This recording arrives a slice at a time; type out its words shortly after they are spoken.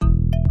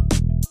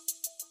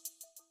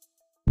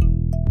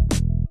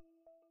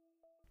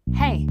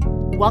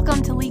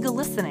Welcome to Legal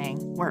Listening,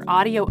 where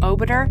audio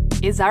obiter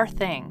is our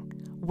thing.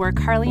 We're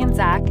Carly and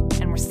Zach,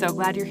 and we're so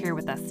glad you're here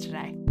with us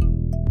today.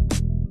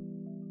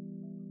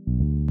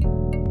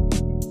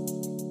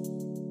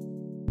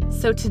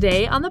 So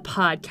today on the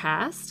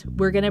podcast,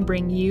 we're going to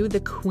bring you The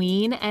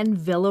Queen and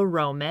Villa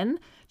Roman.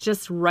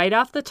 Just right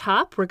off the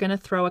top, we're going to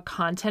throw a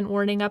content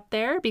warning up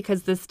there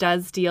because this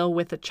does deal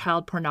with a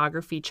child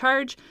pornography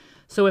charge.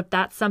 So if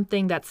that's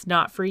something that's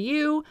not for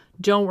you,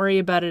 don't worry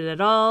about it at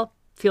all.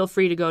 Feel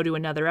free to go to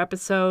another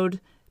episode.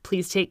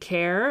 Please take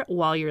care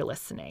while you're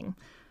listening.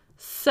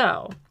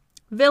 So,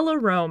 Villa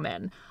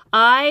Roman.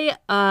 I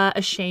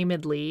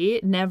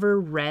ashamedly never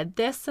read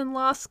this in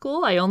law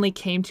school. I only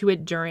came to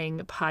it during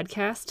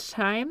podcast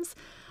times.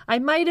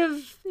 It might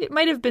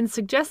have been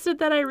suggested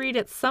that I read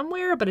it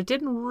somewhere, but it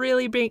didn't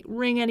really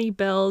ring any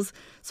bells,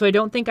 so I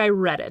don't think I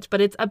read it.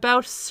 But it's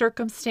about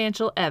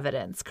circumstantial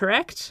evidence,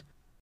 correct?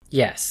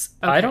 Yes.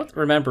 Okay. I don't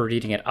remember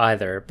reading it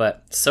either,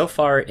 but so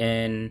far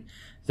in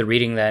the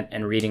reading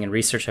and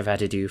research I've had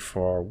to do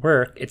for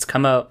work, it's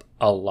come up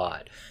a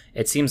lot.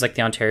 It seems like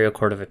the Ontario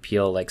Court of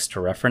Appeal likes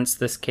to reference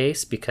this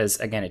case because,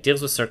 again, it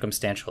deals with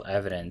circumstantial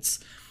evidence,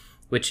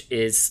 which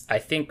is, I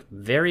think,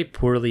 very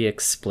poorly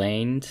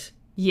explained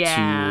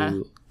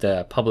to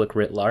the public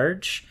writ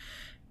large,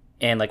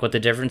 and like what the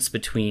difference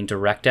between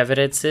direct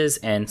evidence is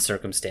and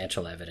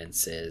circumstantial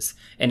evidence is.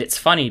 And it's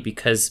funny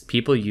because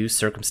people use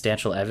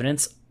circumstantial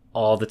evidence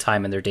all the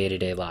time in their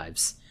day-to-day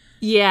lives.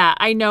 Yeah,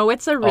 I know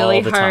it's a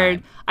really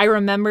hard. Time. I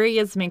remember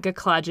Yasminka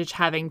Klajic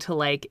having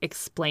to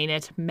explain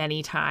it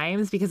many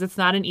times because it's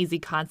not an easy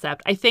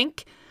concept. I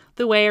think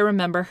the way I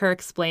remember her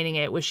explaining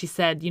it was she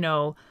said,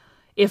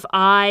 if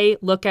I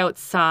look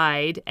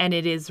outside and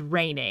it is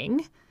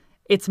raining,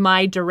 it's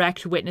my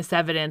direct witness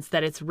evidence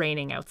that it's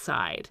raining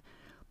outside.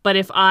 But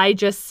if I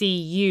just see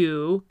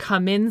you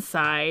come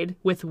inside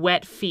with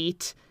wet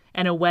feet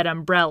and a wet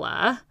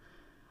umbrella,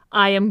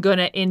 I am going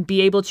to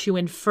be able to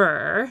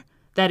infer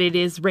that it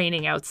is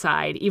raining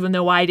outside, even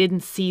though I didn't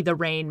see the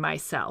rain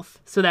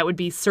myself. So that would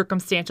be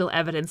circumstantial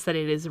evidence that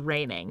it is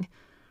raining.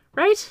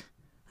 Right?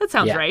 That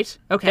sounds right.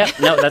 Okay. Yeah,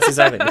 no, that's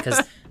exactly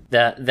because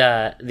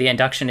the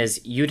induction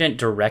is you didn't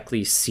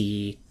directly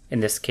see, in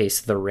this case,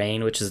 the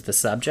rain, which is the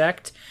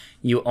subject.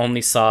 You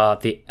only saw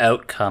the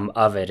outcome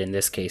of it, in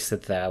this case,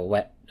 the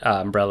wet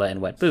umbrella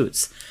and wet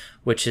boots,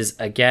 which is,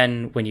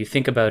 again, when you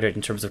think about it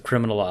in terms of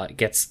criminal law, it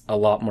gets a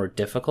lot more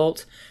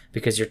difficult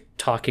because you're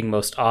talking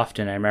most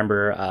often. I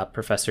remember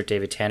Professor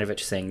David Tanovich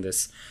saying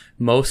this,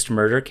 most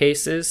murder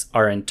cases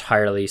are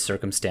entirely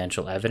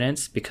circumstantial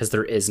evidence because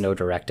there is no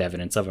direct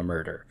evidence of a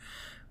murder,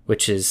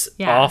 which is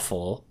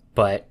awful,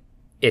 but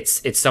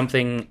it's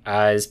something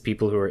as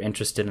people who are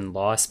interested in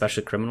law,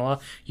 especially criminal law,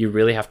 you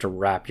really have to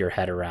wrap your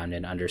head around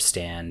and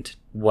understand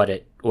what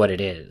it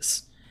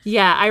is.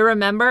 Yeah, I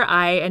remember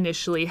I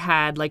initially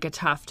had a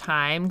tough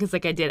time because I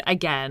did,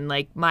 again,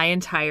 my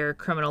entire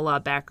criminal law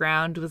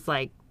background was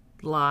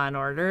Law and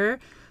Order.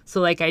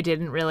 So I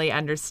didn't really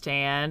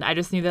understand. I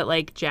just knew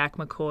that Jack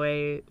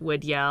McCoy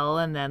would yell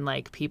and then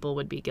people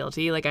would be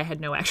guilty. I had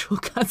no actual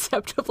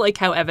concept of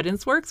how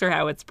evidence works or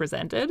how it's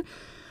presented.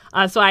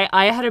 So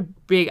I had a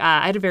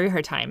very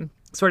hard time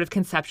sort of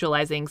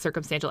conceptualizing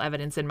circumstantial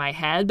evidence in my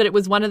head. But it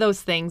was one of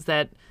those things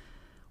that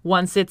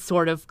once it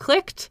sort of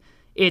clicked,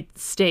 it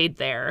stayed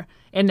there.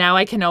 And now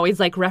I can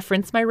always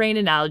reference my rain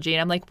analogy.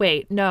 And I'm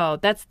wait, no,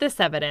 that's this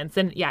evidence.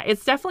 And yeah,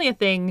 it's definitely a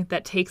thing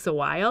that takes a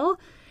while.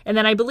 And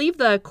then I believe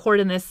the court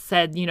in this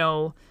said,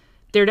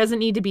 there doesn't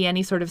need to be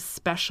any sort of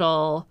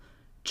special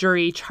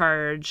jury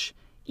charge,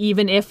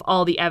 even if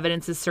all the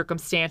evidence is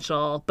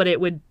circumstantial, but it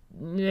would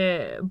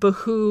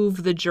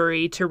behoove the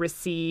jury to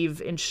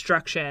receive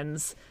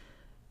instructions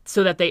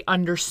so that they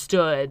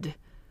understood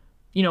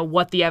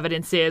what the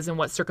evidence is and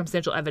what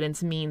circumstantial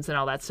evidence means and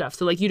all that stuff.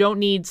 So you don't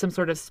need some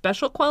sort of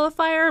special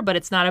qualifier, but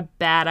it's not a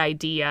bad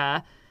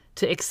idea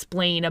to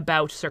explain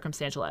about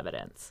circumstantial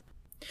evidence.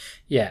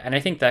 Yeah, and I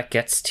think that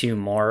gets to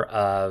more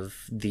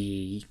of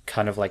the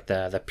kind of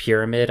the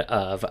pyramid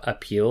of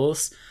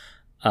appeals.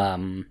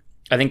 I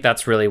think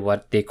that's really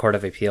what the Court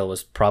of Appeal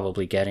was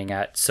probably getting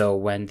at. So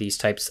when these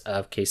types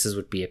of cases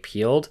would be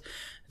appealed,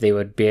 they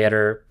would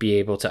better be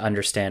able to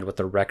understand what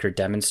the record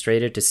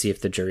demonstrated to see if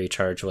the jury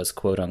charge was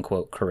quote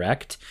unquote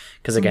correct.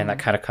 Because again, that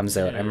kind of comes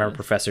out. I remember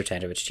Professor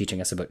Tanovich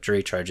teaching us about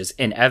jury charges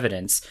in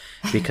evidence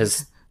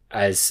because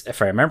if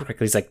I remember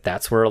correctly, he's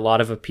that's where a lot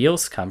of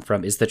appeals come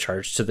from, is the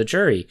charge to the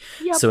jury.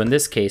 Yep. So in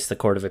this case, the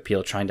Court of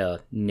Appeal trying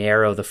to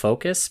narrow the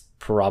focus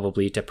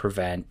probably to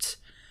prevent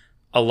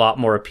a lot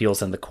more appeals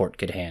than the court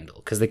could handle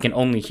because they can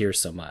only hear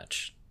so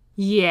much.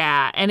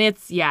 Yeah, and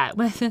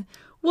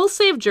we'll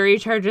save jury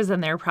charges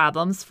and their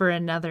problems for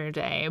another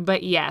day.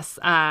 But yes,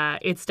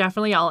 it's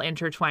definitely all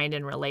intertwined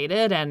and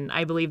related. And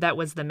I believe that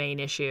was the main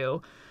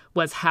issue,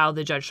 was how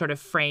the judge sort of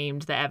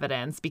framed the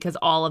evidence, because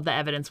all of the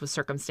evidence was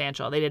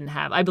circumstantial. They didn't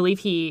have, I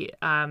believe the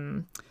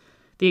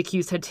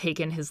accused had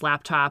taken his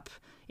laptop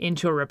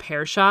into a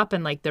repair shop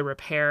and the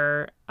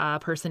repair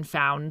person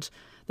found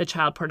the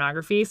child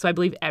pornography. So I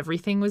believe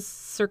everything was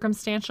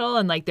circumstantial.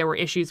 And there were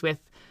issues with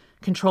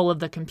control of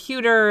the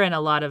computer and a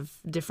lot of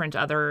different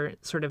other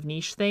sort of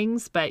niche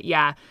things. But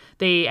yeah,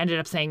 they ended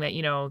up saying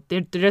that,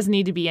 there doesn't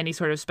need to be any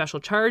sort of special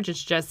charge.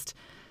 It's just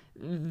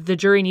the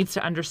jury needs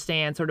to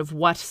understand sort of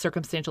what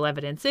circumstantial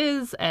evidence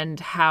is and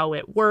how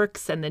it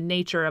works and the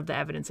nature of the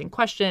evidence in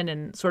question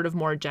and sort of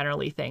more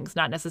generally things,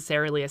 not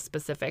necessarily a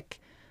specific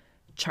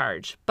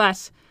charge.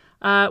 But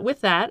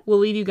with that, we'll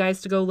leave you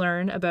guys to go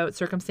learn about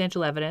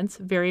circumstantial evidence.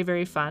 Very,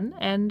 very fun,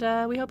 and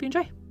we hope you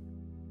enjoy.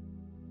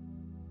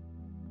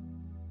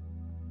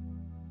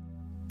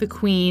 The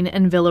Queen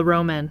and Villa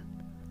Roman.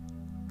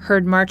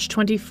 Heard March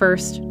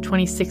 21st,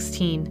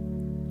 2016.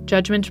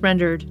 Judgment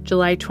rendered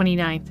July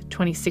 29th,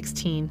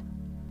 2016.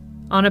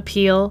 On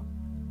appeal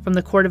from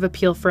the Court of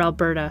Appeal for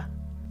Alberta.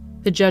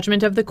 The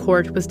judgment of the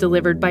court was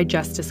delivered by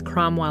Justice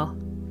Cromwell.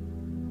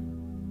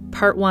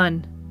 Part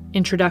 1.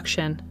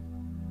 Introduction.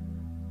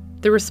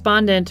 The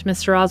respondent,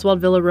 Mr. Oswald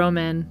Villa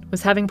Roman,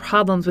 was having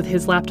problems with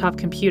his laptop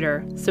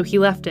computer, so he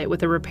left it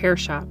with a repair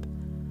shop.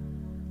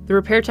 The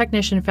repair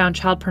technician found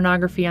child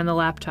pornography on the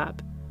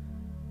laptop.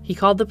 He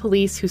called the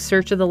police, whose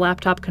search of the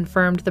laptop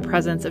confirmed the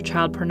presence of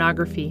child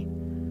pornography.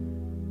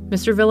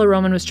 Mr. Villa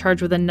Roman was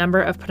charged with a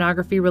number of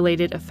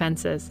pornography-related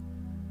offenses,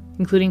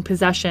 including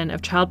possession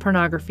of child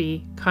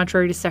pornography,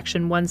 contrary to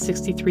Section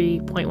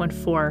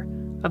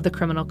 163.14 of the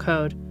Criminal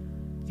Code,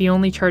 the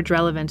only charge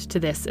relevant to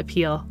this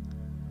appeal.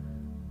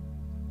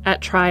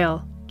 At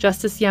trial,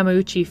 Justice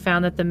Yamauchi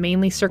found that the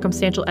mainly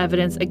circumstantial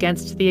evidence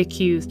against the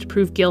accused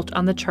proved guilt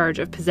on the charge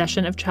of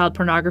possession of child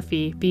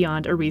pornography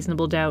beyond a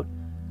reasonable doubt.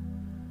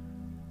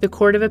 The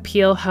Court of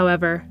Appeal,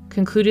 however,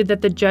 concluded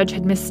that the judge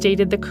had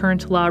misstated the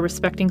current law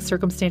respecting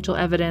circumstantial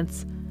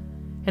evidence,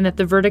 and that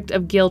the verdict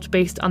of guilt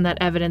based on that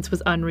evidence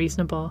was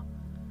unreasonable.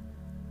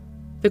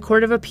 The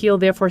Court of Appeal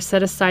therefore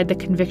set aside the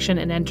conviction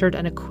and entered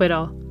an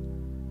acquittal.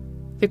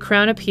 The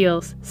Crown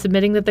appeals,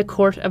 submitting that the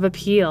Court of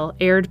Appeal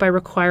erred by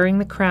requiring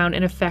the Crown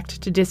in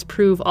effect to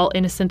disprove all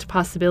innocent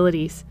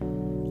possibilities,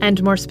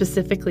 and more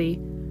specifically,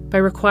 by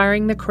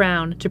requiring the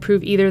Crown to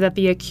prove either that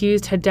the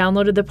accused had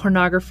downloaded the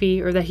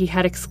pornography or that he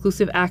had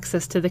exclusive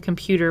access to the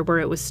computer where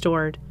it was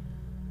stored.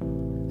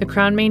 The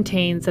Crown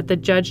maintains that the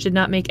judge did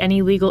not make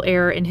any legal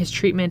error in his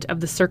treatment of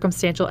the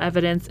circumstantial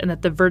evidence and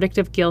that the verdict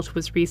of guilt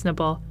was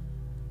reasonable.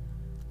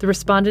 The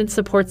respondent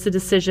supports the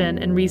decision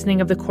and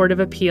reasoning of the Court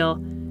of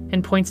Appeal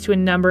and points to a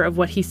number of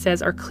what he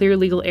says are clear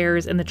legal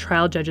errors in the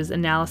trial judge's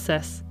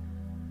analysis.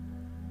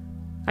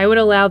 I would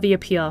allow the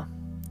appeal.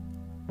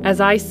 As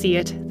I see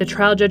it, the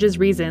trial judge's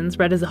reasons,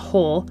 read as a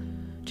whole,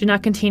 do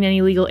not contain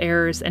any legal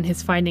errors, and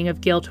his finding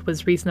of guilt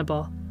was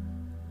reasonable.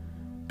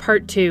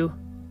 Part 2.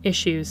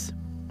 Issues.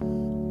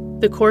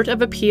 The Court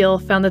of Appeal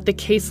found that the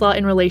case law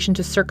in relation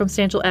to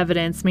circumstantial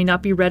evidence may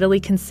not be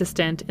readily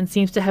consistent and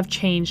seems to have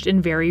changed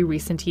in very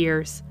recent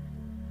years.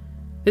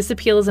 This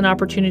appeal is an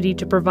opportunity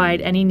to provide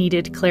any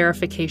needed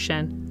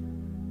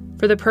clarification.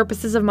 For the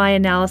purposes of my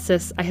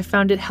analysis, I have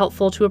found it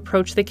helpful to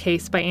approach the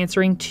case by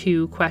answering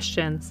 2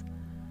 questions.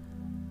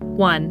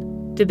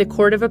 1. Did the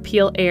Court of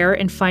Appeal err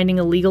in finding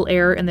a legal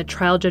error in the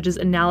trial judge's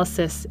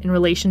analysis in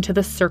relation to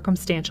the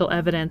circumstantial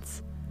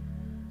evidence?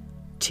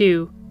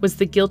 2. Was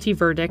the guilty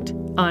verdict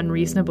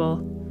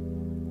unreasonable?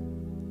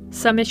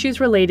 Some issues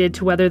related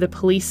to whether the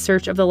police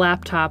search of the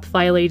laptop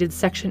violated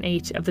Section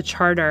 8 of the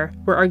Charter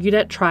were argued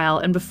at trial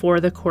and before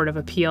the Court of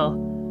Appeal.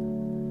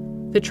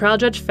 The trial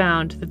judge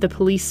found that the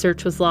police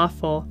search was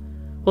lawful,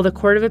 while the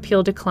Court of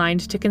Appeal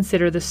declined to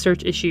consider the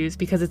search issues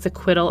because its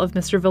acquittal of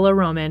Mr. Villa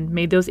Roman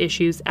made those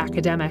issues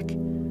academic.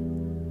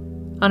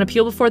 On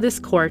appeal before this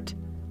court,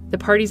 the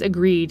parties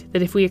agreed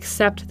that if we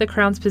accept the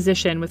Crown's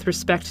position with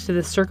respect to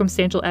the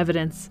circumstantial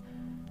evidence,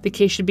 the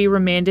case should be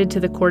remanded to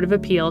the Court of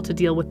Appeal to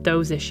deal with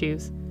those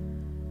issues.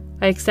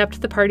 I accept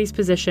the parties'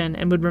 position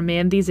and would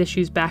remand these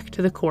issues back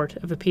to the Court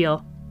of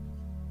Appeal.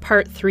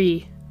 Part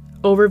 3.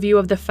 Overview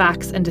of the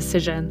facts and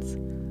decisions.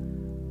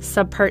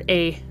 Subpart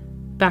A.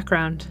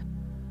 Background.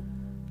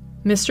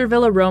 Mr.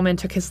 Villa Roman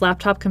took his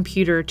laptop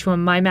computer to a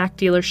MyMac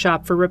dealer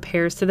shop for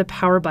repairs to the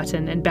power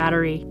button and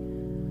battery.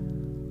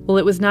 While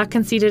it was not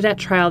conceded at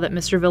trial that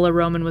Mr. Villa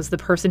Roman was the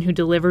person who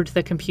delivered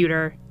the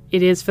computer,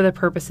 it is for the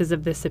purposes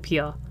of this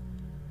appeal.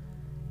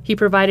 He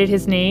provided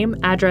his name,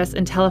 address,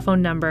 and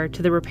telephone number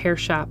to the repair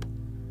shop.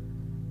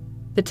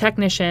 The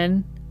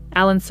technician,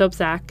 Alan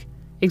Sobczak,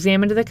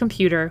 examined the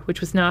computer,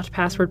 which was not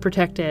password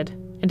protected,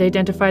 and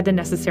identified the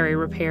necessary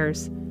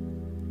repairs.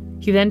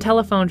 He then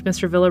telephoned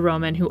Mr. Villa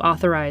Roman, who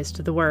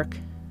authorized the work.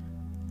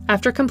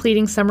 After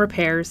completing some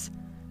repairs,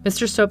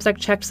 Mr. Sobczak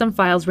checked some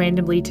files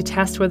randomly to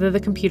test whether the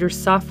computer's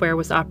software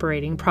was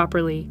operating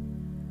properly.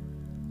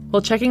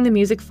 While checking the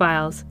music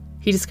files,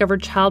 he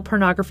discovered child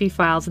pornography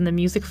files in the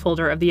music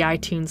folder of the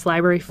iTunes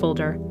library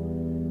folder.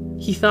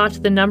 He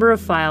thought the number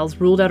of files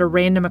ruled out a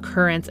random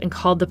occurrence and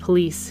called the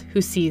police,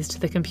 who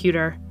seized the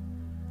computer.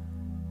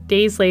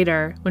 Days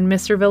later, when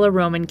Mr. Villa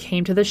Roman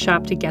came to the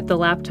shop to get the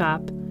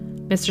laptop,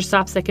 Mr.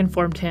 Sobczak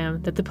informed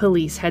him that the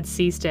police had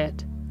seized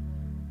it.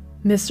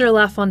 Mr.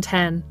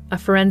 Lafontaine, a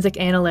forensic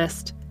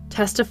analyst,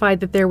 testified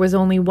that there was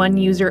only one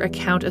user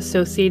account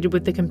associated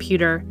with the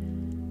computer,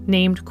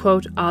 named,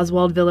 quote,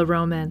 Oswald Villa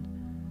Roman.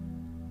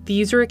 The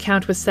user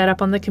account was set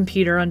up on the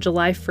computer on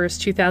July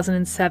 1st,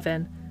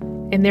 2007,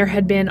 and there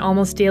had been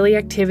almost daily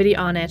activity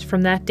on it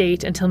from that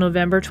date until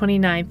November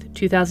 29th,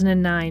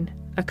 2009,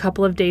 a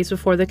couple of days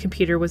before the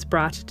computer was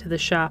brought to the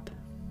shop.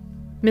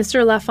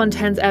 Mr.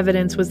 Lafontaine's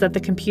evidence was that the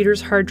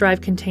computer's hard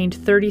drive contained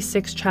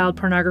 36 child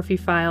pornography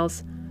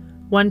files,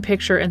 1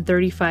 picture, and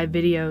 35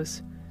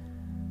 videos.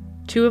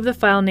 2 of the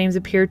file names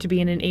appeared to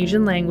be in an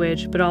Asian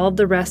language, but all of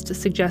the rest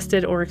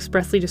suggested or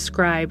expressly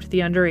described the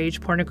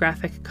underage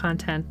pornographic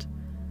content.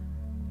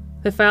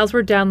 The files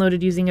were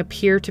downloaded using a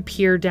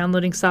peer-to-peer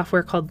downloading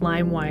software called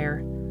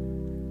LimeWire.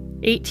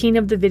 18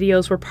 of the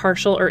videos were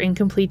partial or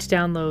incomplete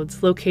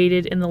downloads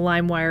located in the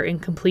LimeWire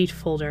incomplete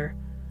folder.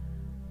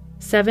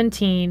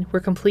 17 were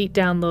complete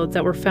downloads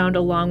that were found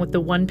along with the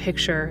 1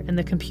 picture in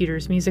the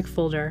computer's music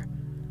folder.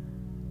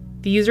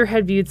 The user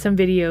had viewed some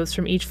videos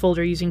from each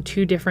folder using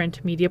 2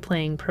 different media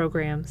playing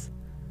programs.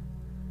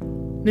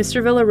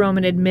 Mr.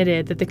 Villaroman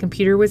admitted that the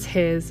computer was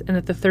his and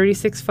that the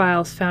 36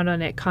 files found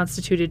on it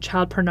constituted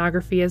child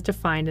pornography as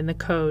defined in the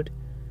code.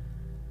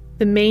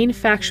 The main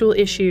factual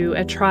issue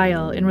at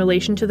trial in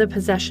relation to the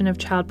possession of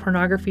child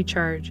pornography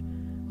charge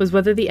was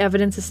whether the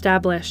evidence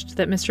established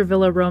that Mr.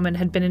 Villaroman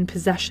had been in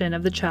possession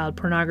of the child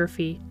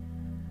pornography.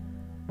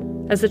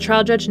 As the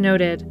trial judge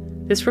noted,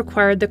 this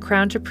required the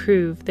Crown to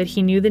prove that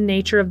he knew the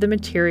nature of the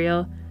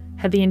material,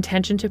 had the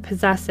intention to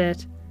possess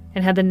it,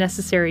 and had the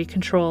necessary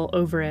control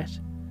over it.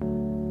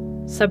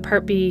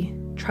 Subpart B,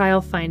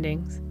 Trial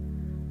Findings.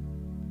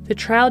 The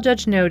trial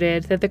judge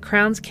noted that the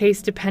Crown's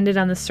case depended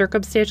on the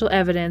circumstantial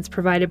evidence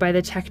provided by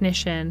the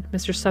technician,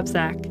 Mr.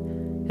 Subzak,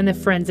 and the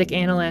forensic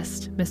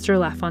analyst, Mr.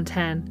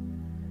 Lafontaine.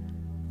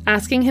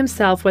 Asking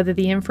himself whether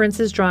the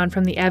inferences drawn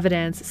from the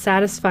evidence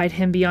satisfied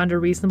him beyond a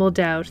reasonable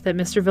doubt that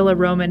Mr.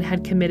 Villaroman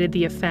had committed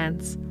the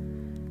offense,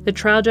 the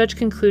trial judge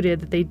concluded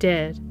that they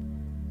did.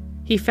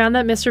 He found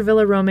that Mr.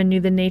 Villaroman knew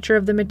the nature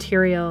of the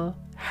material,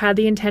 had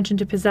the intention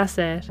to possess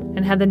it,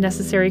 and had the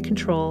necessary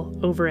control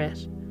over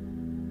it.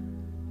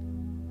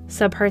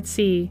 Subpart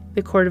C,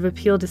 the Court of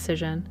Appeal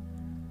decision.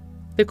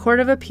 The Court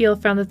of Appeal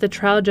found that the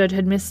trial judge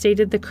had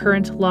misstated the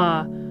current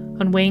law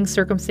on weighing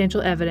circumstantial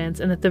evidence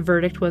and that the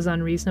verdict was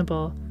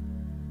unreasonable.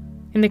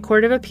 In the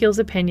Court of Appeal's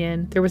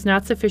opinion, there was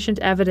not sufficient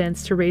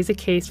evidence to raise a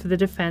case for the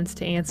defense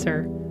to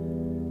answer.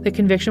 The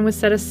conviction was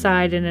set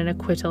aside and an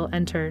acquittal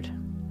entered.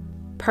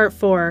 Part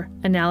 4,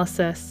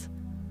 Analysis.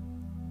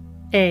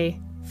 A.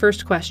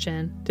 First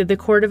question, did the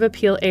Court of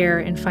Appeal err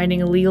in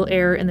finding a legal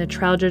error in the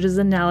trial judge's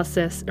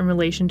analysis in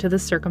relation to the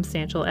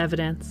circumstantial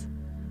evidence?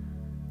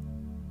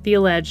 The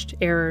alleged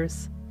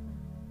errors.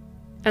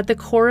 At the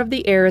core of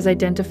the errors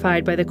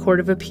identified by the Court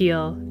of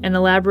Appeal and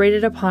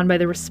elaborated upon by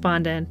the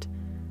respondent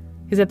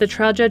is that the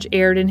trial judge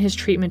erred in his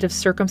treatment of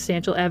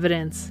circumstantial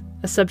evidence,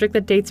 a subject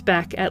that dates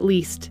back at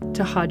least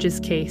to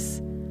Hodges'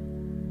 case.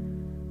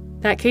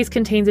 That case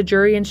contains a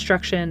jury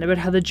instruction about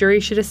how the jury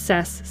should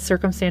assess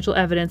circumstantial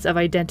evidence of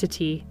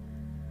identity.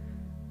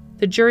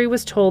 The jury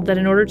was told that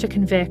in order to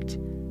convict,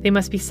 they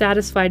must be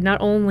satisfied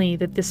not only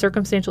that the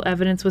circumstantial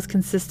evidence was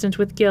consistent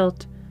with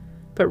guilt,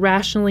 but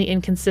rationally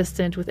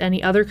inconsistent with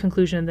any other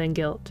conclusion than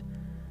guilt.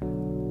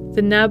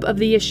 The nub of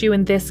the issue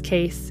in this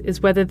case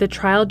is whether the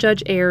trial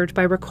judge erred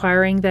by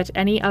requiring that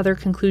any other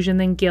conclusion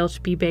than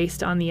guilt be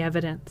based on the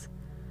evidence.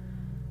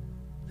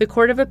 The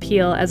Court of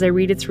Appeal, as I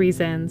read its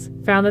reasons,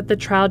 found that the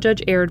trial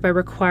judge erred by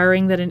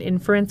requiring that an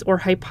inference or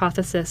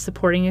hypothesis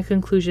supporting a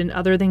conclusion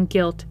other than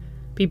guilt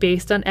be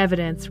based on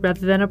evidence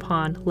rather than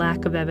upon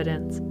lack of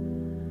evidence.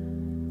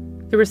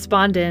 The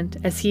respondent,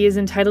 as he is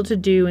entitled to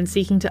do in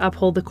seeking to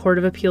uphold the Court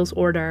of Appeal's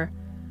order,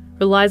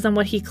 relies on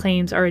what he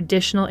claims are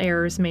additional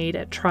errors made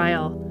at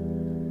trial,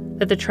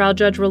 that the trial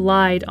judge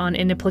relied on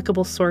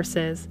inapplicable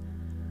sources,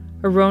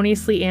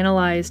 erroneously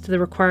analyzed the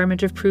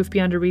requirement of proof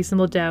beyond a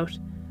reasonable doubt,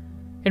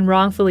 and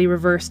wrongfully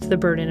reversed the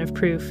burden of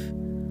proof.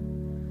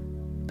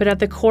 But at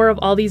the core of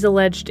all these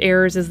alleged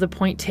errors is the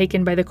point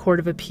taken by the Court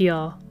of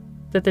Appeal,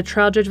 that the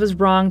trial judge was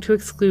wrong to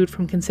exclude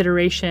from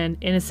consideration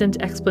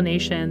innocent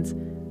explanations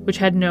which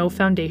had no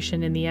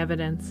foundation in the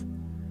evidence.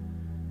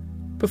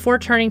 Before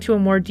turning to a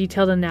more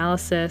detailed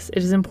analysis,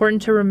 it is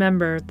important to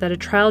remember that a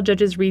trial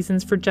judge's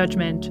reasons for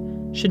judgment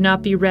should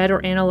not be read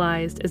or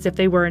analyzed as if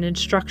they were an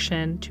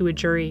instruction to a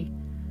jury.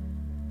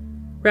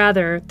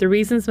 Rather, the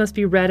reasons must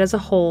be read as a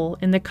whole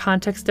in the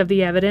context of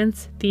the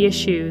evidence, the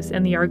issues,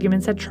 and the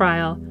arguments at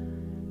trial,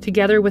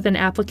 together with an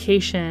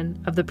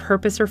application of the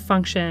purpose or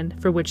function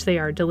for which they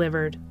are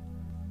delivered.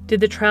 Did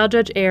the trial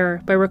judge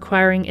err by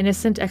requiring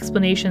innocent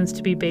explanations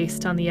to be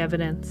based on the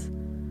evidence?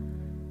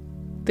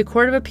 The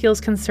Court of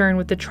Appeal's concern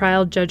with the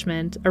trial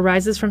judgment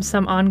arises from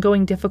some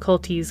ongoing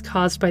difficulties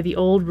caused by the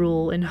old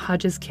rule in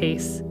Hodges'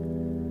 case.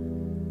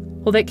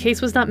 While that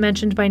case was not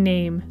mentioned by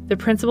name, the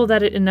principle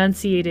that it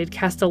enunciated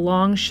cast a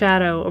long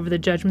shadow over the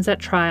judgments at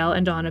trial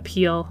and on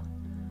appeal.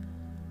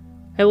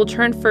 I will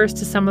turn first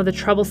to some of the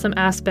troublesome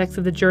aspects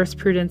of the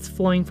jurisprudence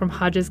flowing from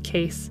Hodges'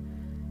 case,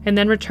 and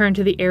then return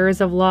to the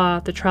errors of law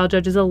the trial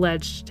judge is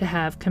alleged to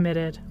have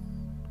committed.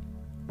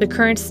 The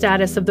current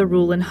status of the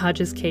rule in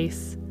Hodges'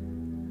 case.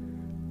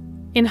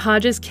 In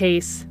Hodges'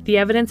 case, the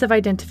evidence of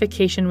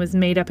identification was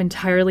made up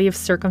entirely of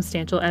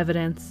circumstantial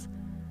evidence.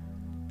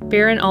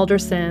 Baron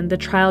Alderson, the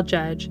trial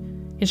judge,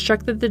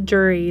 instructed the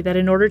jury that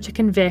in order to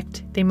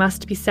convict, they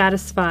must be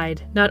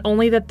satisfied not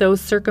only that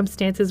those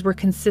circumstances were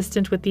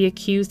consistent with the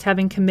accused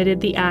having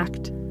committed the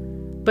act,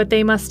 but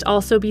they must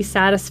also be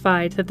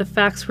satisfied that the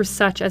facts were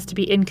such as to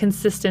be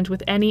inconsistent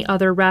with any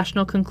other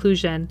rational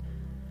conclusion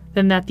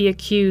than that the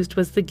accused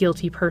was the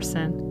guilty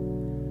person.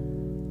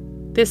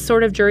 This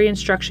sort of jury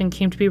instruction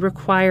came to be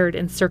required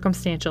in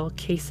circumstantial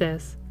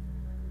cases.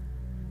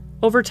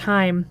 Over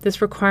time,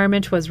 this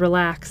requirement was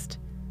relaxed.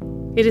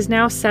 It is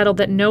now settled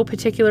that no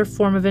particular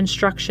form of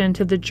instruction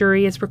to the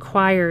jury is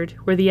required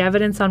where the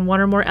evidence on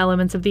one or more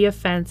elements of the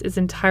offense is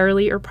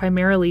entirely or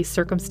primarily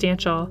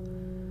circumstantial.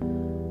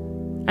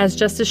 As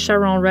Justice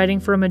Charron, writing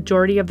for a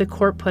majority of the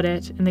court, put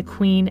it in The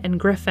Queen and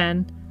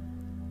Griffin,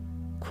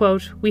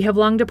 quote, "We have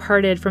long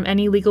departed from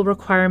any legal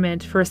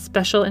requirement for a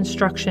special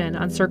instruction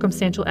on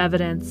circumstantial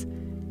evidence,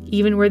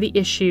 even where the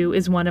issue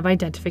is one of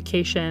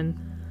identification.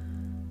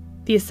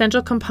 The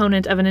essential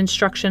component of an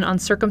instruction on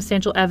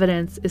circumstantial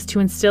evidence is to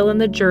instill in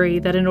the jury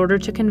that in order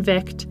to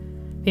convict,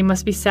 they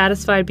must be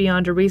satisfied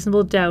beyond a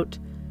reasonable doubt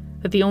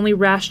that the only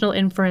rational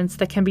inference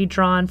that can be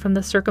drawn from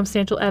the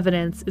circumstantial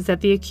evidence is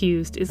that the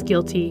accused is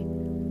guilty.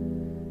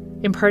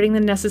 Imparting the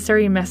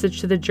necessary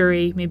message to the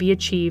jury may be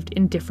achieved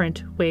in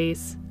different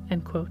ways."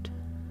 End quote.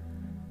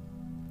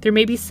 There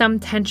may be some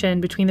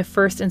tension between the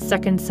first and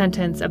second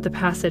sentence of the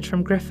passage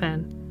from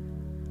Griffin.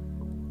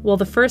 While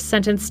the first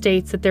sentence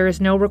states that there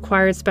is no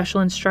required special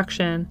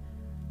instruction,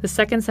 the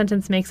second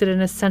sentence makes it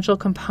an essential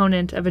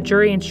component of a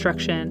jury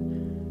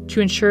instruction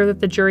to ensure that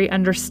the jury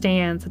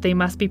understands that they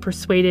must be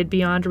persuaded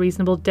beyond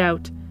reasonable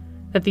doubt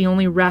that the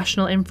only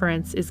rational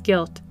inference is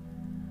guilt.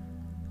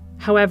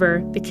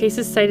 However, the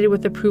cases cited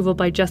with approval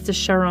by Justice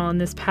Charron in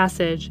this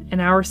passage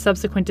and our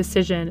subsequent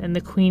decision in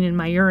The Queen and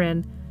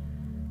Mayurin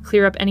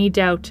clear up any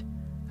doubt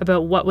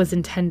about what was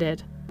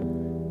intended.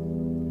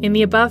 In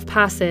the above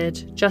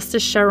passage,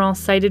 Justice Charron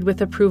cited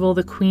with approval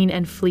The Queen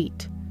and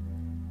Fleet.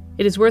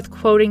 It is worth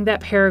quoting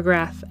that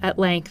paragraph at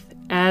length,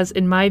 as,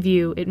 in my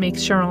view, it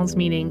makes Charron's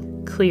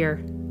meaning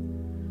clear.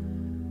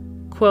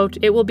 Quote,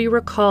 "It will be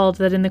recalled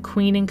that in The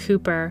Queen and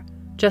Cooper,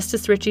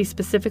 Justice Ritchie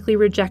specifically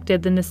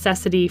rejected the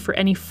necessity for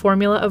any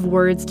formula of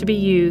words to be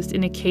used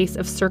in a case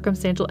of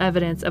circumstantial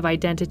evidence of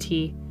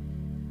identity.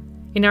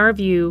 In our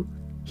view,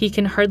 he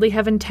can hardly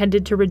have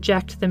intended to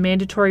reject the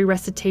mandatory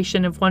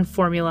recitation of one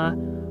formula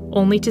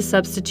only to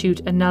substitute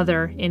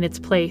another in its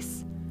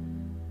place.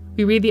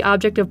 We read the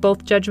object of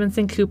both judgments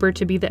in Cooper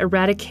to be the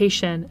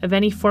eradication of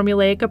any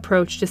formulaic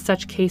approach to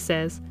such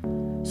cases,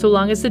 so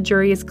long as the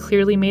jury is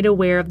clearly made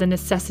aware of the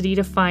necessity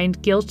to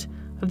find guilt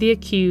of the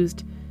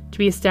accused to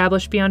be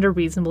established beyond a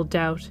reasonable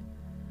doubt.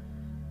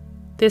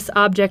 This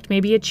object may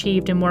be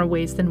achieved in more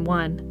ways than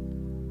one.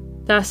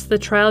 Thus, the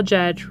trial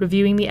judge,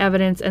 reviewing the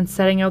evidence and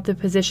setting out the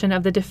position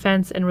of the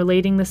defense and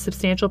relating the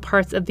substantial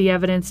parts of the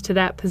evidence to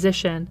that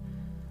position,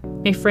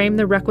 may frame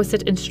the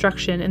requisite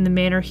instruction in the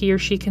manner he or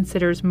she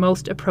considers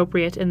most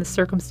appropriate in the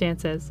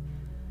circumstances.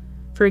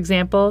 For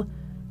example,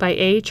 by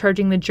A,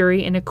 charging the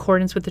jury in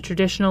accordance with the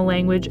traditional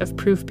language of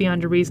proof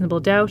beyond a reasonable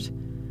doubt,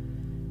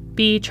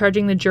 B,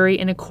 charging the jury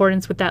in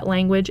accordance with that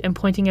language and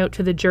pointing out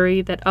to the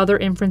jury that other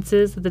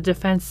inferences that the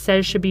defense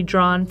says should be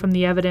drawn from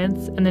the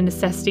evidence and the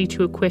necessity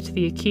to acquit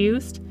the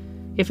accused,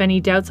 if any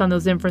doubts on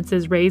those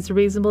inferences raise a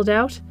reasonable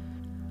doubt,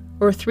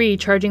 or 3,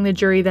 charging the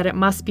jury that it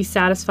must be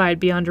satisfied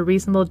beyond a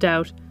reasonable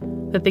doubt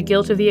that the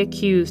guilt of the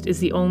accused is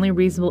the only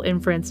reasonable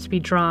inference to be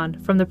drawn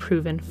from the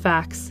proven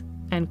facts."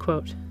 End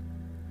quote.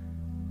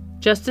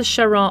 Justice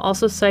Charron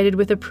also cited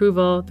with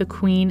approval The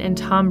Queen and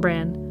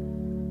Tombrin.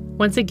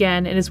 Once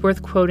again, it is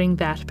worth quoting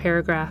that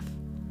paragraph.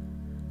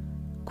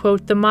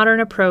 Quote, "The modern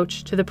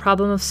approach to the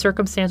problem of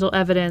circumstantial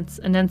evidence,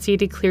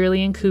 enunciated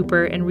clearly in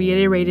Cooper and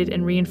reiterated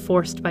and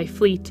reinforced by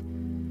Fleet,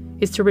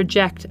 is to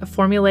reject a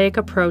formulaic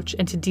approach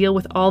and to deal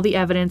with all the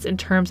evidence in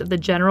terms of the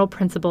general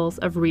principles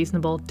of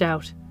reasonable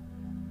doubt.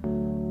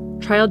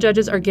 Trial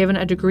judges are given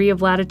a degree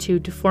of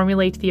latitude to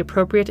formulate the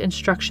appropriate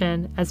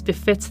instruction as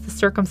befits the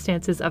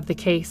circumstances of the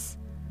case.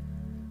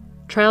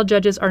 Trial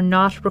judges are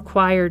not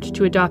required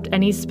to adopt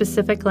any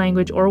specific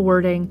language or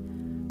wording,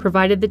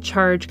 provided the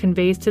charge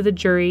conveys to the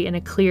jury in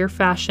a clear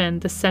fashion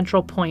the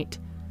central point,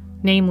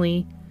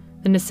 namely,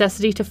 the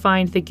necessity to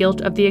find the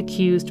guilt of the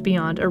accused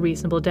beyond a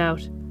reasonable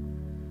doubt.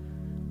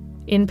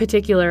 In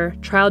particular,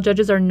 trial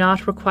judges are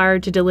not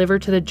required to deliver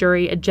to the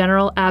jury a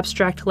general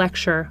abstract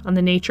lecture on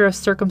the nature of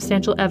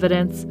circumstantial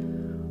evidence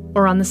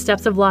or on the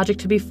steps of logic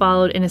to be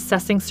followed in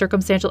assessing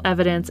circumstantial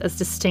evidence as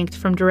distinct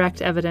from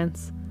direct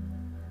evidence.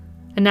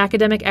 An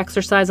academic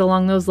exercise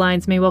along those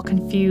lines may well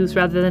confuse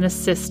rather than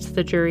assist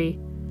the jury.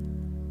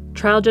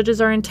 Trial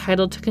judges are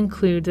entitled to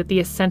conclude that the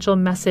essential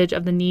message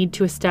of the need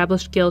to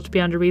establish guilt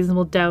beyond a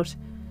reasonable doubt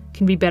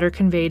can be better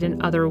conveyed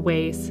in other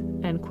ways."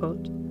 End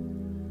quote.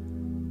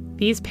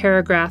 These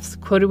paragraphs,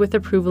 quoted with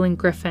approval in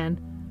Griffin,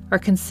 are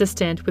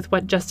consistent with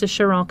what Justice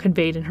Charron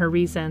conveyed in her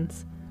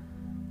reasons.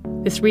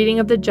 This reading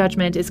of the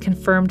judgment is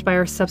confirmed by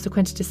our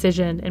subsequent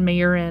decision in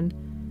Mayurin,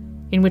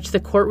 in which the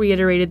court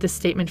reiterated the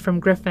statement from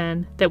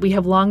Griffin that we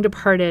have long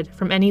departed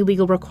from any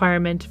legal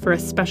requirement for a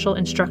special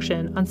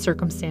instruction on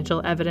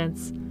circumstantial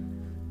evidence,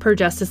 per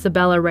Justice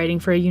Abella writing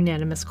for a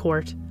unanimous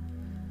court.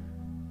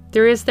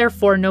 There is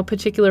therefore no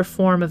particular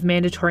form of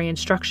mandatory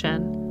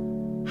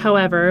instruction.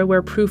 However,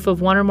 where proof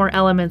of one or more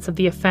elements of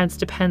the offense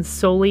depends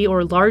solely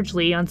or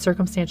largely on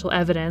circumstantial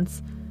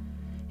evidence,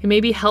 it may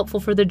be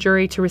helpful for the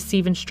jury to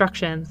receive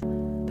instructions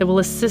that will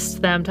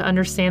assist them to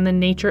understand the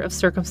nature of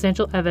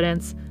circumstantial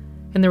evidence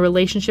and the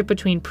relationship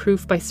between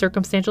proof by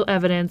circumstantial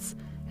evidence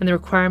and the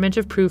requirement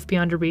of proof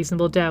beyond a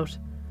reasonable doubt.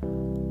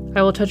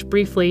 I will touch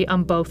briefly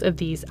on both of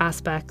these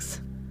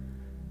aspects.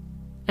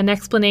 An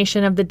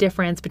explanation of the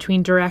difference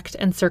between direct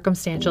and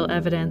circumstantial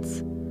evidence.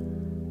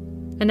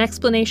 An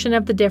explanation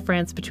of the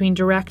difference between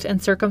direct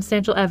and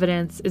circumstantial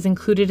evidence is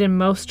included in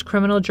most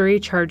criminal jury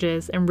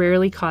charges and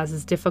rarely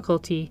causes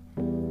difficulty.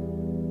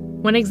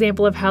 One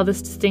example of how this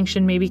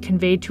distinction may be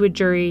conveyed to a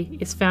jury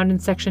is found in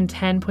Section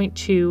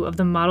 10.2 of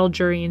the Model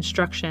Jury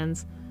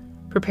Instructions,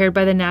 prepared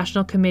by the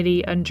National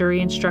Committee on Jury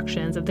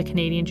Instructions of the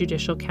Canadian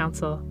Judicial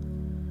Council.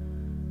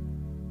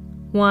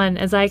 1.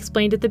 As I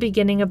explained at the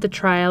beginning of the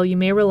trial, you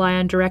may rely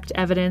on direct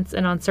evidence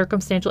and on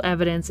circumstantial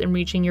evidence in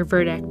reaching your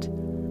verdict.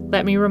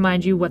 Let me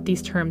remind you what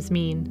these terms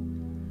mean.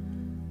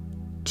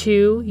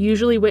 2.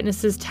 Usually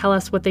witnesses tell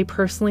us what they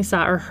personally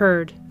saw or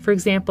heard. For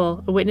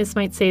example, a witness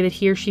might say that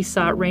he or she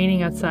saw it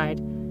raining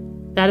outside.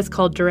 That is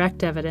called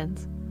direct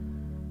evidence.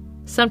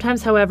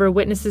 Sometimes, however,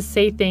 witnesses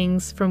say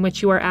things from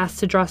which you are asked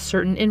to draw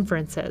certain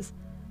inferences.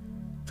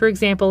 For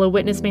example, a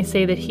witness may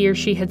say that he or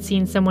she had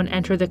seen someone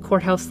enter the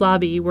courthouse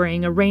lobby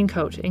wearing a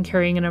raincoat and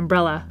carrying an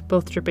umbrella,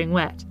 both dripping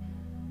wet.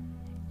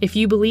 If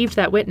you believed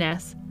that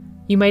witness,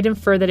 you might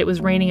infer that it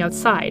was raining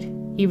outside,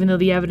 even though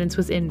the evidence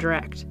was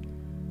indirect.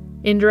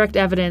 Indirect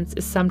evidence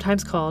is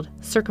sometimes called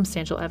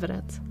circumstantial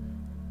evidence.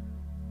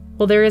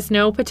 While there is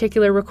no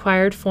particular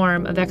required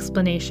form of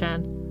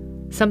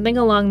explanation, something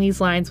along these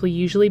lines will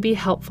usually be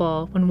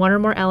helpful when one or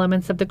more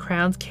elements of the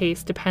Crown's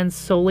case depends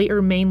solely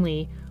or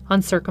mainly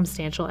on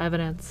circumstantial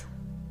evidence.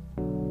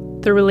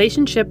 The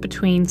relationship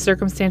between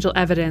circumstantial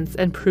evidence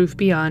and proof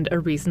beyond a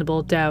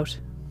reasonable doubt.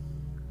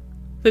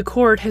 The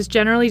court has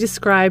generally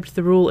described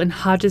the rule in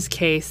Hodges'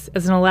 case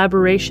as an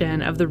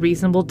elaboration of the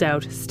reasonable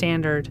doubt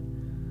standard.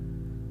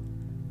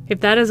 If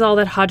that is all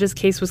that Hodges'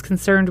 case was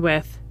concerned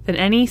with, then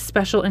any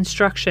special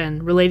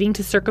instruction relating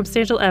to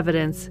circumstantial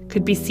evidence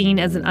could be seen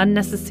as an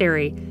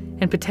unnecessary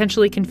and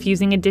potentially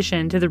confusing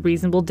addition to the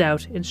reasonable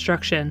doubt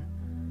instruction.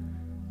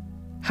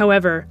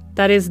 However,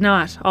 that is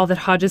not all that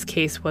Hodges'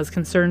 case was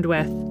concerned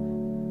with.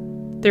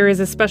 There is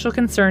a special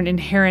concern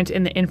inherent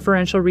in the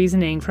inferential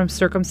reasoning from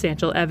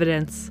circumstantial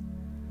evidence.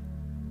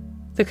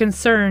 The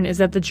concern is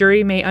that the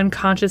jury may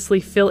unconsciously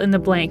fill in the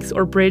blanks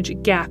or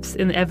bridge gaps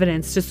in the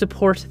evidence to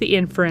support the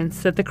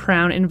inference that the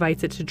Crown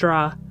invites it to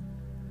draw.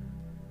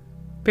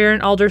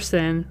 Baron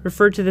Alderson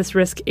referred to this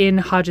risk in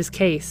Hodges'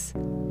 case.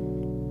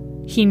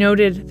 He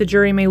noted the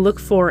jury may look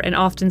for and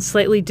often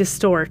slightly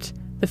distort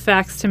the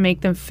facts to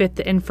make them fit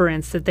the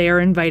inference that they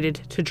are invited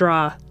to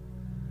draw.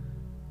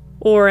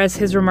 Or, as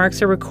his remarks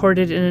are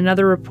recorded in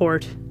another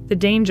report, the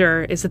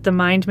danger is that the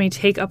mind may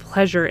take a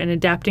pleasure in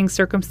adapting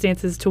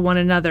circumstances to one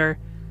another,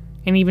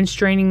 and even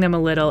straining them a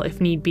little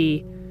if need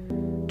be,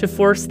 to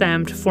force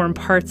them to form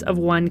parts of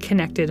one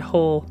connected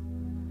whole.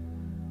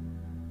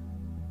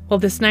 While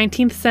this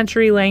 19th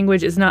century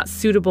language is not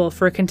suitable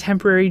for a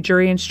contemporary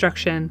jury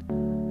instruction,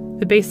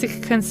 the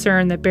basic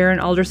concern that Baron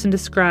Alderson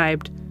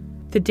described,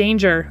 the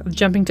danger of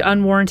jumping to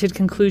unwarranted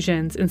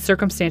conclusions in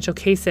circumstantial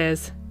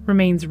cases,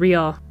 remains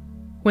real.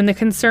 When the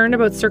concern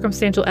about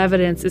circumstantial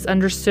evidence is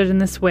understood in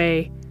this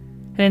way,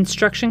 an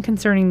instruction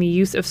concerning the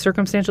use of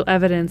circumstantial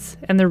evidence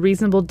and the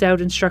reasonable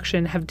doubt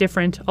instruction have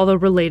different, although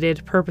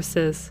related,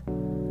 purposes.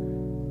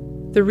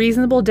 The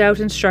reasonable doubt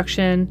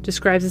instruction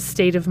describes a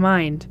state of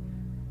mind,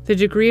 the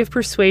degree of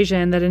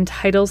persuasion that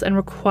entitles and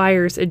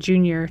requires a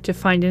junior to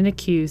find an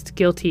accused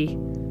guilty.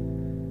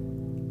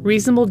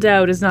 Reasonable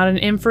doubt is not an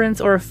inference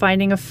or a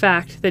finding of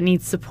fact that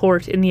needs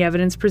support in the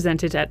evidence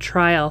presented at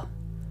trial.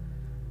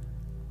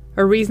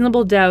 A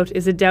reasonable doubt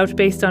is a doubt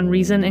based on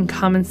reason and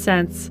common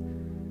sense.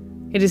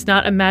 It is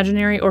not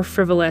imaginary or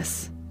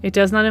frivolous. It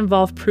does not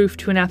involve proof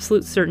to an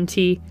absolute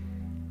certainty,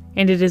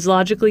 and it is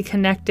logically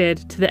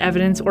connected to the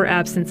evidence or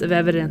absence of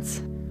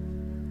evidence.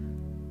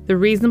 The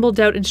reasonable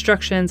doubt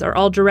instructions are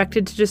all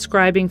directed to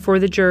describing for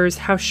the jurors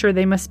how sure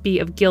they must be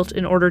of guilt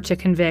in order to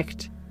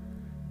convict.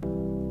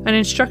 An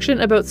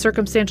instruction about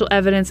circumstantial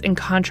evidence, in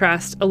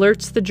contrast,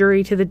 alerts the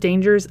jury to the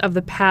dangers of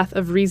the path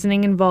of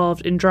reasoning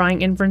involved in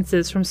drawing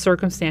inferences from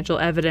circumstantial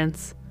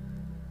evidence.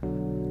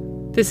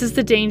 This is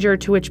the danger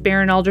to which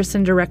Baron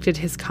Alderson directed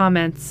his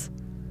comments.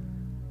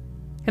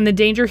 And the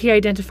danger he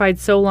identified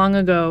so long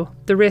ago,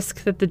 the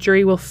risk that the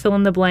jury will fill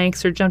in the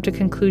blanks or jump to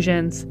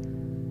conclusions,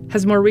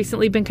 has more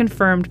recently been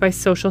confirmed by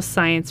social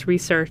science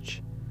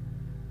research.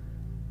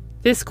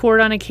 This court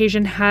on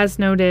occasion has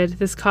noted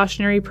this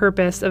cautionary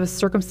purpose of a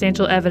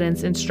circumstantial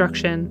evidence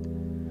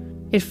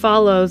instruction. It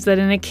follows that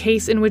in a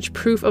case in which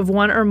proof of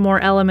one or more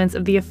elements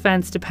of the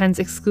offense depends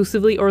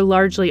exclusively or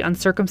largely on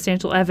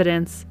circumstantial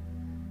evidence,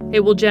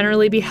 it will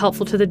generally be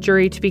helpful to the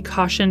jury to be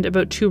cautioned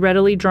about too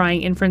readily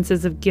drawing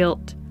inferences of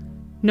guilt.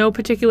 No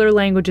particular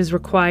language is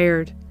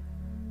required.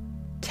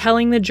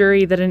 Telling the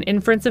jury that an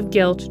inference of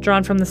guilt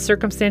drawn from the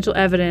circumstantial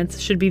evidence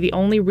should be the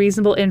only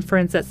reasonable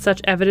inference that such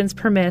evidence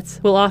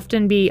permits will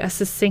often be a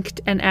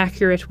succinct and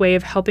accurate way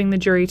of helping the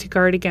jury to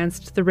guard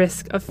against the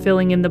risk of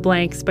filling in the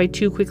blanks by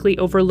too quickly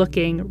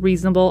overlooking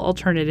reasonable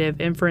alternative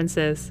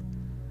inferences.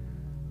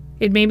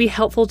 It may be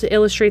helpful to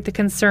illustrate the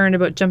concern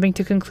about jumping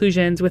to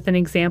conclusions with an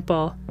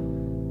example.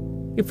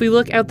 If we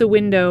look out the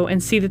window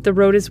and see that the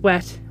road is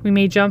wet, we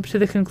may jump to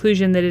the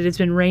conclusion that it has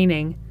been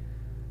raining.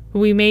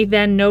 We may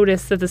then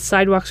notice that the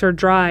sidewalks are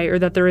dry or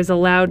that there is a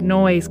loud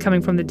noise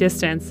coming from the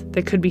distance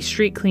that could be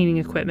street cleaning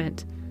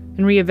equipment,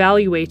 and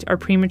reevaluate our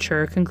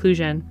premature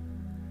conclusion.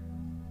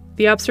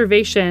 The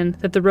observation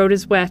that the road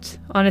is wet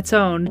on its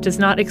own does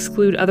not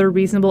exclude other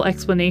reasonable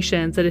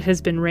explanations that it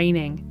has been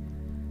raining.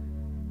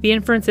 The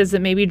inferences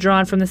that may be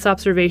drawn from this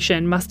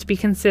observation must be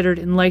considered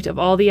in light of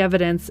all the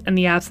evidence and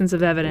the absence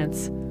of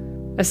evidence,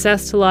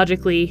 assessed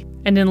logically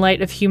and in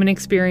light of human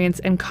experience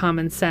and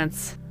common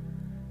sense.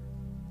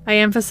 I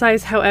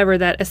emphasize, however,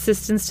 that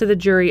assistance to the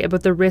jury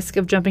about the risk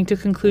of jumping to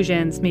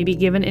conclusions may be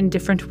given in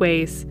different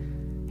ways,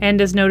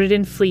 and as noted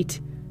in Fleet,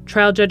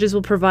 trial judges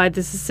will provide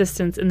this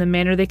assistance in the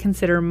manner they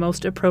consider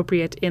most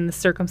appropriate in the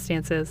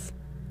circumstances.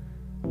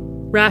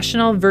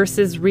 Rational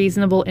versus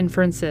reasonable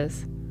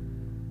inferences.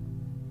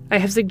 I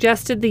have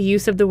suggested the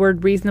use of the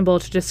word reasonable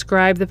to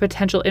describe the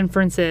potential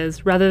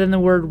inferences rather than the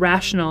word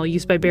rational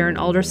used by Baron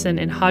Alderson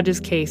in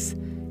Hodges' case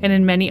and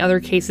in many other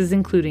cases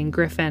including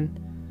Griffin.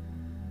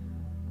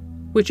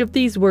 Which of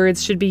these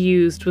words should be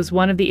used was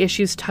one of the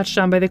issues touched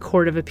on by the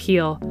Court of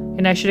Appeal,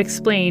 and I should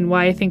explain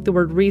why I think the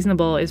word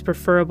reasonable is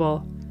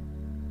preferable.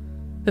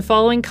 The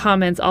following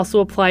comments also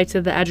apply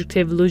to the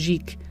adjective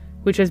logique,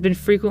 which has been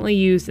frequently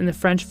used in the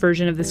French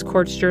version of this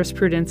court's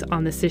jurisprudence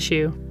on this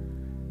issue.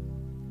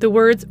 The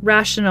words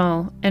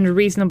rational and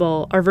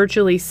reasonable are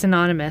virtually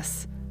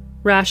synonymous.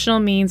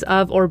 Rational means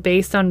of or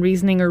based on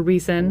reasoning or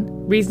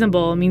reason.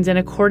 Reasonable means in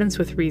accordance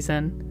with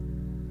reason.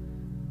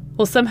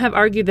 While some have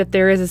argued that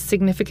there is a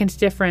significant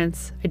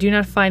difference, I do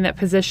not find that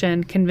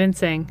position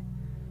convincing.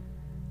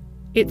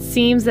 It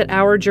seems that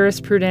our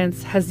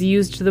jurisprudence has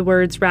used the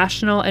words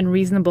rational and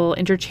reasonable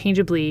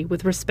interchangeably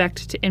with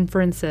respect to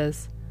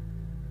inferences.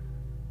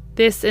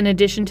 This, in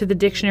addition to the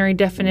dictionary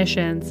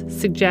definitions,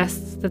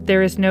 suggests that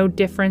there is no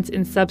difference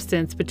in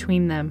substance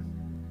between them.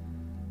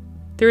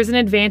 There is an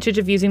advantage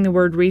of using the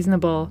word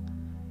reasonable.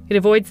 It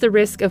avoids the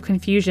risk of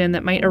confusion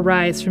that might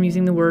arise from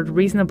using the word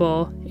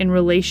reasonable in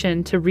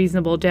relation to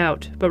reasonable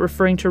doubt, but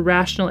referring to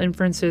rational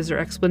inferences or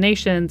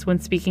explanations when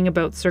speaking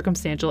about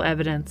circumstantial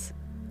evidence.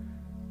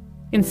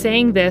 In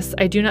saying this,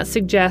 I do not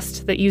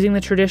suggest that using the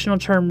traditional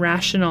term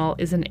rational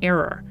is an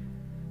error.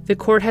 The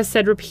court has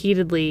said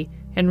repeatedly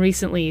and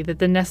recently that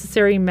the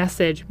necessary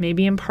message may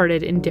be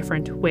imparted in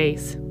different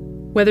ways.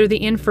 Whether the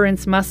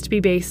inference must be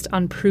based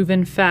on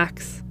proven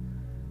facts.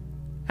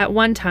 At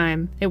one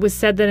time, it was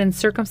said that in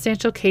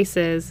circumstantial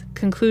cases,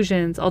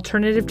 conclusions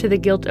alternative to the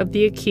guilt of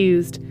the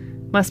accused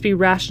must be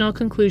rational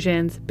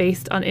conclusions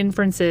based on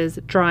inferences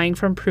drawing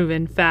from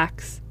proven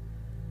facts.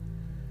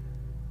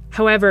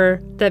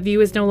 However, that view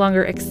is no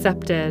longer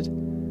accepted.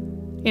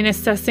 In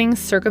assessing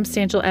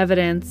circumstantial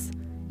evidence,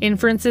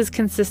 inferences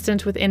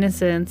consistent with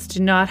innocence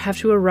do not have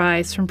to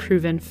arise from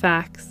proven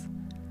facts.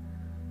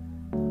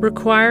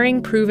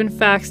 Requiring proven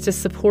facts to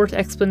support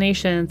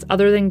explanations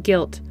other than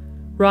guilt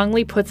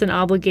wrongly puts an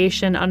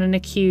obligation on an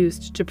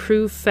accused to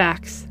prove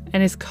facts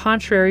and is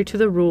contrary to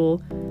the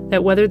rule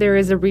that whether there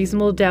is a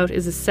reasonable doubt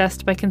is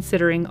assessed by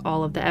considering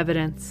all of the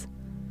evidence.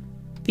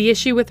 The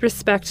issue with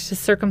respect to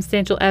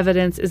circumstantial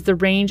evidence is the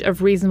range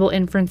of reasonable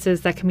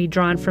inferences that can be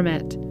drawn from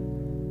it.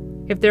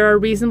 If there are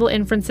reasonable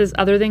inferences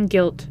other than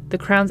guilt, the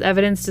Crown's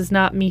evidence does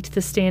not meet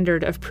the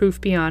standard of proof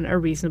beyond a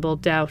reasonable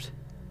doubt.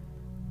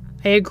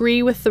 I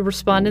agree with the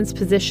respondent's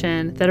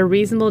position that a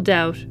reasonable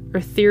doubt,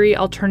 or theory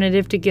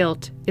alternative to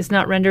guilt, is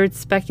not rendered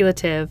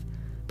speculative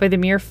by the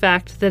mere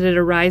fact that it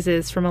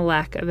arises from a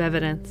lack of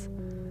evidence.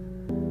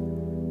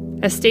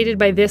 As stated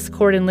by this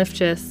court in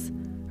Lifchus,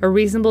 a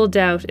reasonable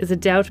doubt is a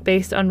doubt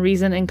based on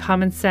reason and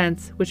common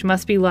sense, which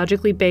must be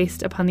logically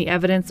based upon the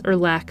evidence or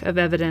lack of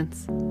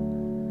evidence.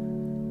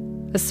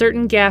 A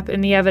certain gap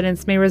in the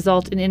evidence may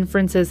result in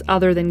inferences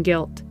other than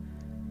guilt,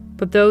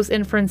 but those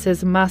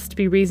inferences must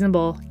be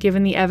reasonable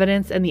given the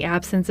evidence and the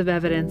absence of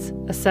evidence,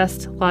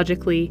 assessed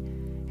logically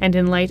and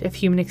in light of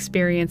human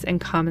experience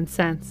and common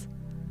sense.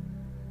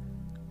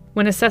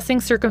 When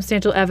assessing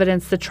circumstantial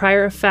evidence, the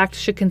trier of fact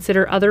should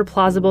consider other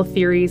plausible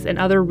theories and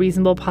other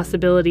reasonable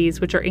possibilities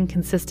which are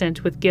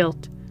inconsistent with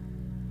guilt.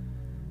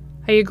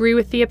 I agree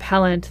with the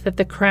appellant that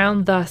the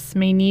Crown thus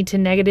may need to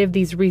negative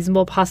these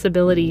reasonable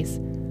possibilities,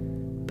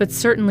 but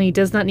certainly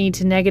does not need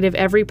to negative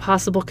every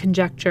possible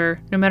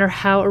conjecture, no matter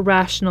how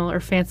irrational or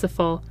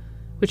fanciful,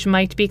 which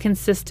might be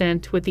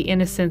consistent with the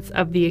innocence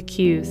of the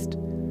accused.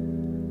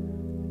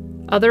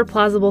 Other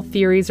plausible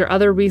theories or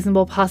other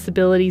reasonable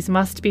possibilities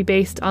must be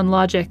based on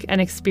logic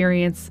and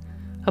experience,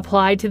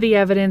 applied to the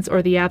evidence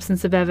or the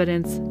absence of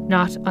evidence,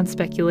 not on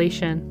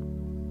speculation.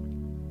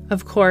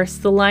 Of course,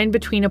 the line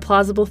between a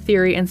plausible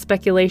theory and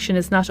speculation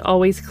is not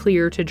always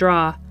clear to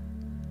draw.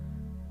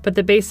 But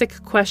the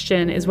basic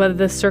question is whether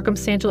the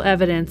circumstantial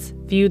evidence,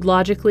 viewed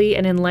logically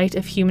and in light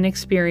of human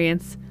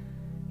experience,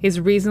 is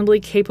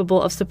reasonably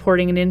capable of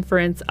supporting an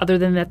inference other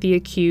than that the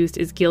accused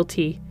is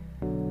guilty.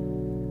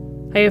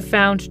 I have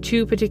found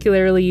two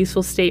particularly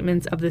useful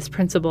statements of this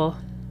principle.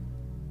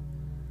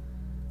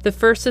 The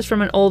first is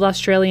from an old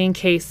Australian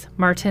case,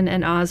 Martin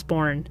and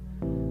Osborne.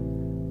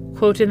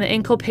 Quote, in the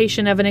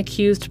inculpation of an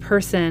accused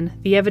person,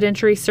 the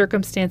evidentiary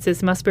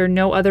circumstances must bear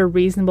no other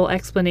reasonable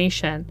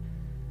explanation.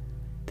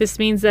 This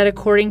means that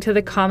according to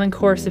the common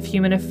course of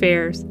human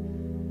affairs,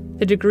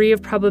 the degree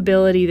of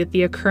probability that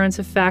the occurrence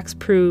of facts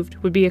proved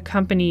would be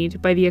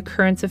accompanied by the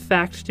occurrence of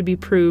fact to be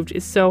proved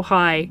is so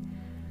high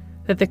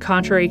that the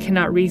contrary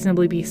cannot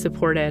reasonably be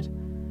supported.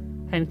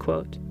 End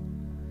quote.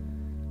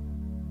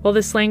 While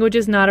this language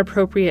is not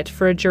appropriate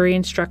for a jury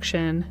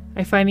instruction,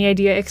 I find the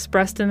idea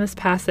expressed in this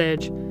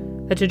passage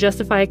that to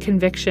justify a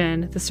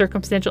conviction, the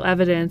circumstantial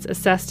evidence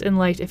assessed in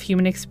light of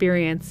human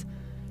experience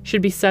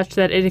should be such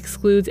that it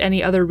excludes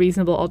any other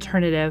reasonable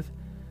alternative,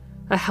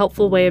 a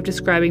helpful way of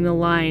describing the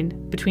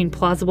line between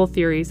plausible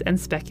theories and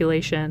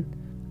speculation.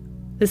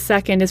 The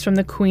second is from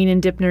the Queen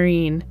and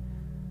Dipnerine.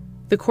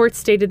 The court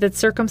stated that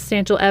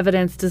circumstantial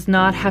evidence does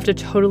not have to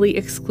totally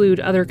exclude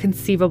other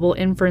conceivable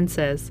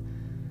inferences,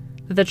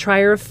 that the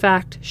trier of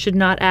fact should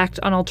not act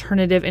on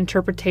alternative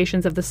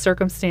interpretations of the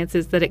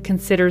circumstances that it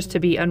considers to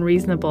be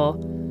unreasonable,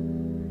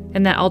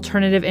 and that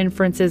alternative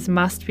inferences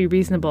must be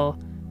reasonable,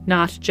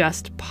 not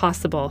just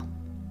possible.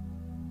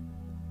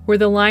 Where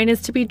the line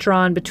is to be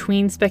drawn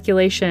between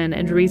speculation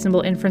and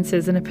reasonable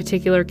inferences in a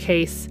particular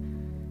case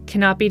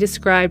cannot be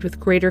described with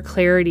greater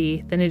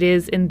clarity than it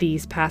is in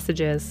these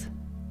passages.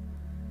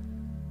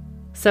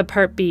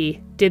 Subpart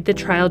B. Did the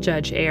trial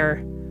judge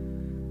err?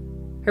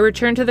 I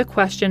return to the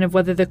question of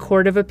whether the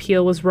Court of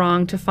Appeal was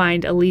wrong to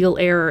find a legal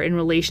error in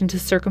relation to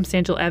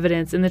circumstantial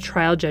evidence in the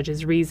trial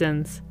judge's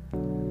reasons.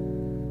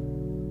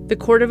 The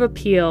Court of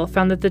Appeal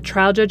found that the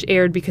trial judge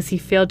erred because he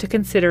failed to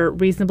consider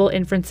reasonable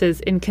inferences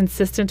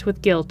inconsistent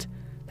with guilt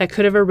that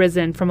could have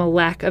arisen from a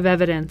lack of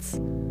evidence.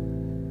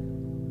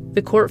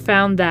 The court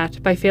found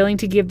that, by failing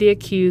to give the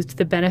accused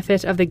the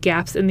benefit of the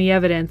gaps in the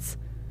evidence,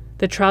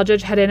 the trial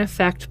judge had in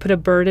effect put a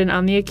burden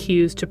on the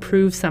accused to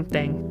prove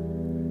something.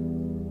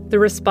 The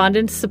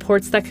respondent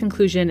supports that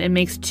conclusion and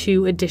makes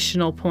two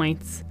additional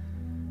points.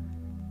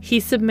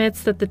 He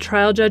submits that the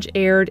trial judge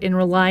erred in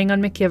relying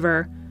on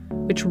McIver,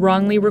 which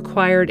wrongly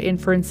required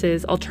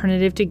inferences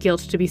alternative to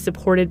guilt to be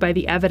supported by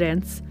the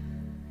evidence,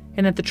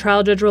 and that the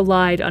trial judge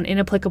relied on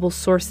inapplicable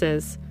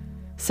sources,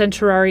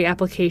 certiorari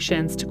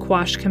applications to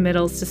quash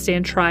committals to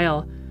stand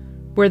trial,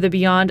 where the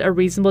beyond a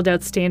reasonable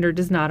doubt standard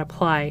does not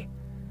apply.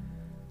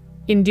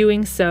 In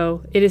doing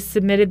so, it is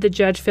submitted the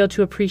judge failed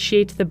to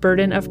appreciate the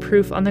burden of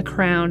proof on the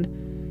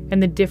Crown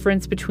and the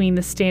difference between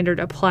the standard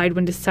applied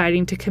when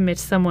deciding to commit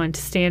someone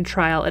to stand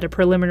trial at a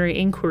preliminary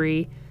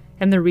inquiry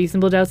and the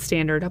reasonable doubt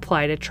standard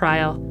applied at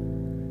trial.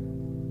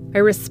 I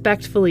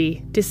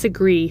respectfully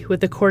disagree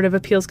with the Court of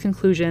Appeal's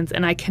conclusions,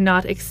 and I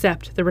cannot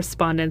accept the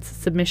respondent's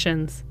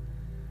submissions.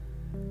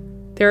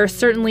 There are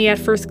certainly at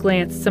first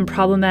glance some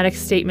problematic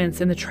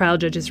statements in the trial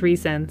judge's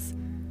reasons.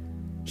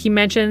 He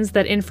mentions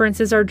that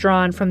inferences are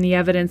drawn from the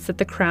evidence that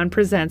the Crown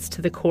presents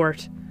to the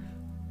court,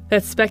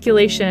 that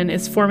speculation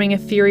is forming a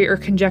theory or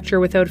conjecture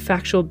without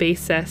factual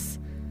basis,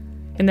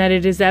 and that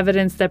it is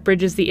evidence that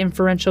bridges the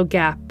inferential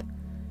gap.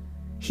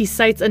 He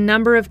cites a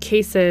number of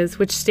cases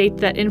which state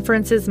that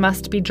inferences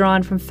must be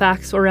drawn from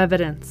facts or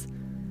evidence.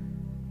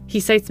 He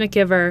cites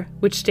McIver,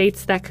 which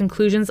states that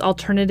conclusions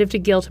alternative to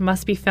guilt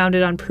must be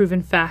founded on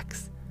proven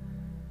facts.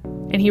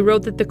 And he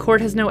wrote that the court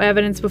has no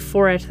evidence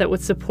before it that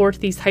would support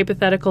these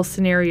hypothetical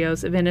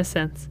scenarios of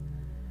innocence.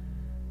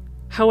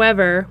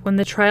 However, when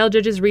the trial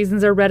judge's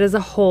reasons are read as a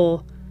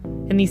whole,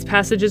 and these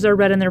passages are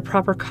read in their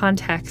proper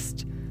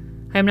context,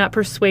 I am not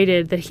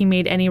persuaded that he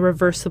made any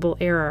reversible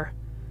error.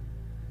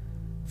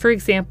 For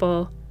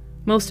example,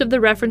 most of the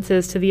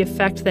references to the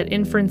effect that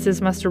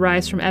inferences must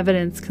arise from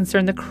evidence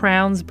concern the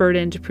Crown's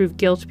burden to prove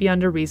guilt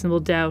beyond a reasonable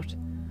doubt.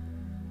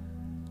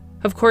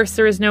 Of course,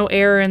 there is no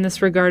error in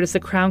this regard, as the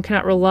Crown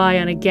cannot rely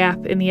on a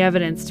gap in the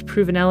evidence to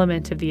prove an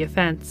element of the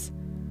offense.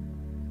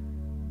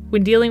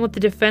 When dealing with the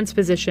defense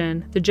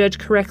position, the judge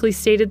correctly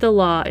stated the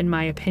law, in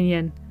my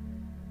opinion.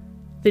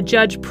 The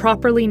judge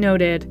properly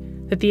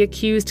noted that the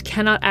accused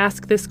cannot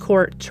ask this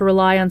court to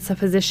rely on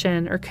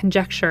supposition or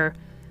conjecture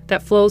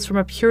that flows from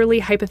a purely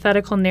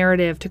hypothetical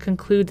narrative to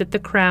conclude that the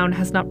Crown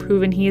has not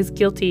proven he is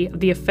guilty of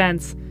the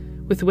offense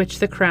with which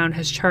the Crown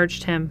has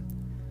charged him.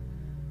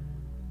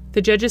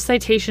 The judge's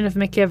citation of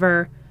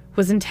McIver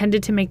was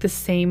intended to make the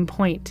same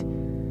point,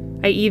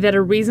 i.e. that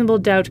a reasonable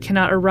doubt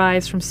cannot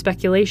arise from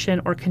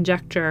speculation or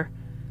conjecture.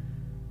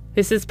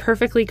 This is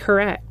perfectly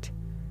correct.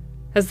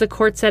 As the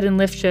court said in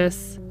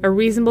Lifchus, a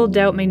reasonable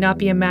doubt may not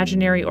be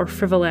imaginary or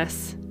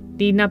frivolous,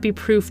 need not be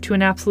proof to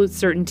an absolute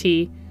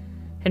certainty,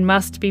 and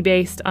must be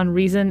based on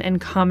reason and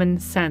common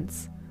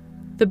sense.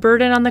 The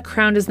burden on the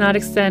Crown does not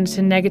extend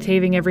to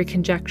negativing every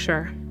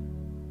conjecture.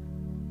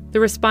 The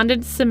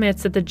respondent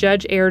submits that the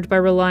judge erred by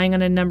relying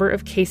on a number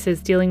of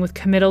cases dealing with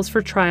committals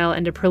for trial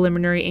and a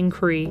preliminary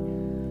inquiry,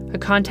 a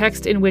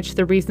context in which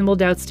the reasonable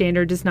doubt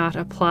standard does not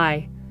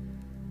apply.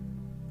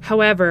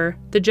 However,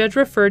 the judge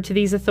referred to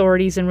these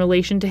authorities in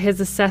relation to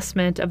his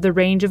assessment of the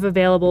range of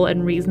available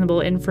and reasonable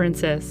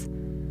inferences.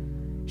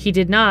 He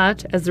did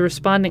not, as the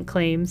respondent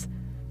claims,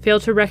 fail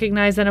to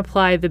recognize and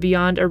apply the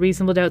beyond a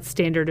reasonable doubt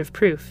standard of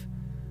proof.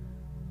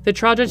 The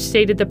trial judge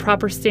stated the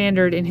proper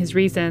standard in his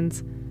reasons,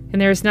 and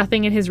there is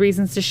nothing in his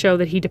reasons to show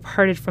that he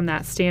departed from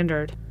that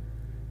standard.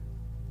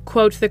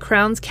 Quote, the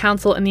Crown's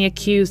counsel and the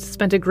accused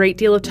spent a great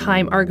deal of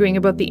time arguing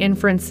about the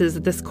inferences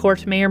that this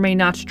court may or may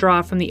not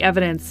draw from the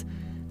evidence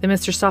that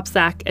Mr.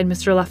 Sopsack and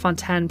Mr.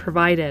 Lafontaine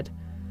provided.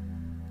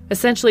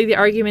 Essentially, the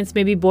arguments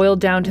may be boiled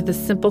down to the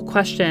simple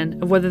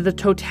question of whether the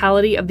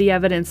totality of the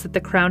evidence that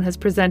the Crown has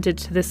presented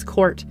to this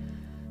court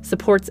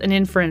supports an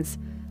inference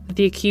that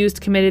the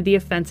accused committed the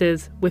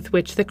offenses with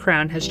which the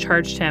Crown has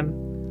charged him.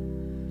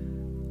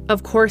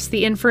 Of course,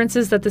 the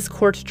inferences that this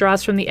court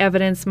draws from the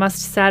evidence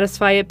must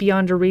satisfy it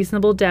beyond a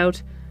reasonable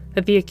doubt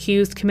that the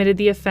accused committed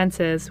the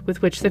offenses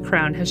with which the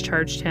Crown has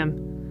charged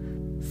him.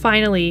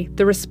 Finally,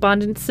 the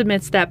respondent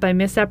submits that by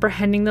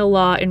misapprehending the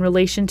law in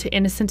relation to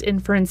innocent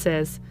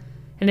inferences,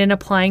 and in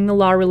applying the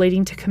law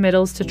relating to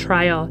committals to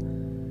trial,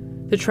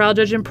 the trial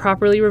judge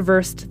improperly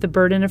reversed the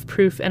burden of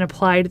proof and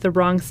applied the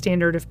wrong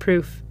standard of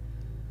proof.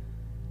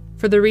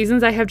 For the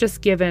reasons I have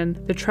just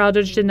given, the trial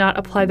judge did not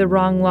apply the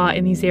wrong law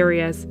in these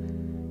areas,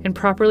 and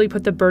properly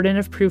put the burden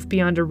of proof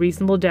beyond a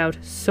reasonable doubt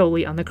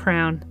solely on the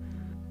Crown.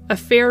 A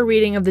fair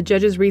reading of the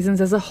judge's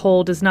reasons as a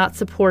whole does not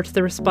support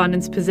the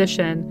respondent's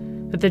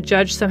position that the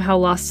judge somehow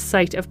lost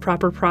sight of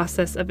proper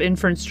process of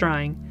inference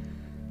drawing,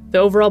 the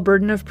overall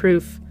burden of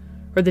proof,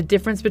 or the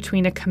difference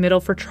between a committal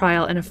for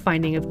trial and a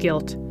finding of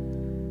guilt.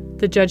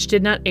 The judge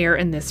did not err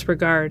in this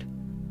regard.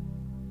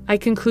 I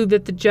conclude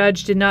that the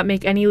judge did not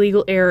make any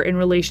legal error in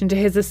relation to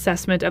his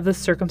assessment of the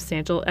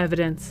circumstantial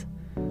evidence.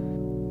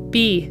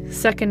 B.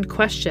 Second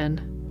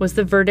question. Was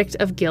the verdict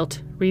of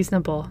guilt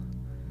reasonable?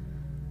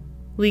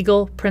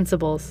 Legal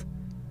principles.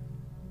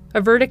 A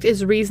verdict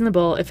is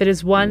reasonable if it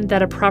is one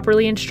that a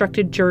properly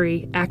instructed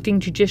jury, acting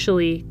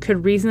judicially,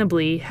 could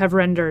reasonably have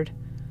rendered.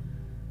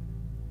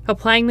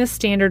 Applying this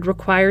standard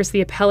requires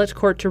the appellate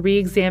court to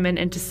re-examine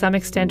and to some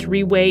extent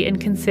reweigh and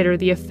consider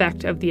the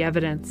effect of the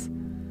evidence.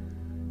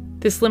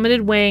 This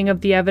limited weighing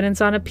of the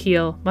evidence on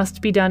appeal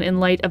must be done in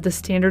light of the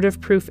standard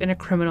of proof in a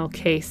criminal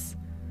case.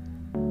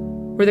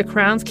 Where the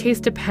Crown's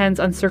case depends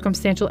on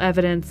circumstantial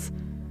evidence,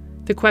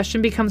 the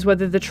question becomes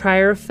whether the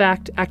trier of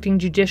fact, acting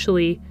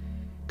judicially,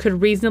 could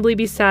reasonably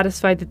be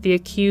satisfied that the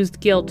accused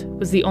guilt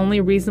was the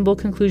only reasonable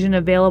conclusion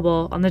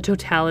available on the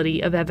totality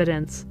of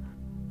evidence.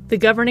 The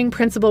governing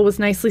principle was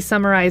nicely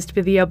summarized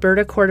by the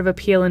Alberta Court of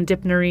Appeal in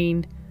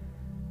Dipnerine.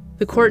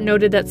 The court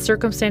noted that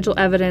circumstantial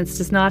evidence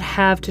does not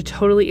have to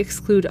totally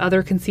exclude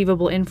other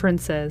conceivable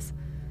inferences,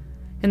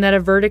 and that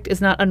a verdict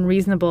is not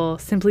unreasonable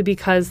simply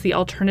because the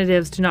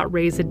alternatives do not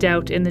raise a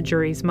doubt in the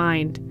jury's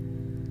mind.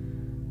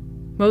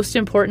 Most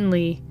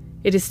importantly,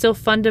 it is still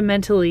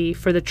fundamentally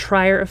for the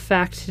trier of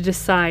fact to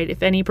decide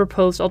if any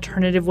proposed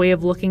alternative way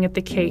of looking at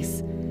the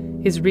case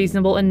is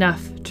reasonable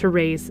enough to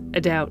raise a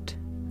doubt.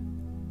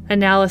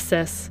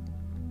 Analysis.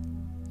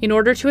 In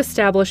order to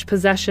establish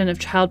possession of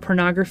child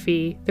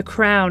pornography, the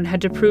Crown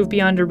had to prove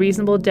beyond a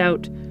reasonable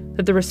doubt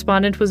that the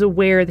respondent was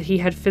aware that he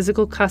had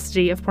physical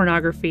custody of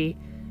pornography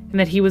and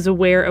that he was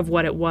aware of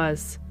what it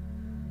was.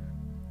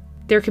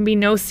 There can be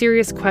no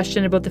serious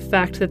question about the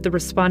fact that the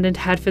respondent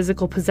had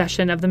physical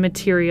possession of the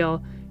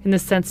material in the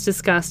sense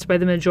discussed by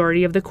the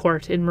majority of the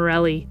court in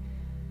Morelli.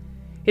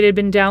 It had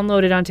been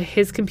downloaded onto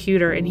his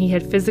computer and he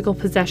had physical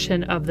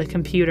possession of the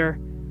computer.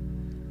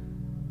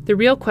 The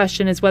real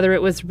question is whether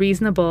it was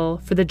reasonable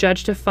for the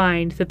judge to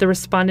find that the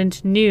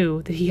respondent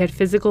knew that he had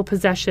physical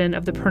possession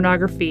of the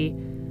pornography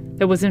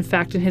that was in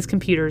fact in his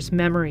computer's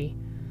memory.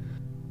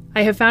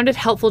 I have found it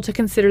helpful to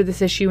consider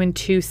this issue in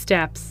two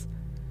steps.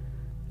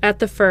 At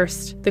the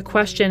first, the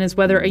question is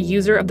whether a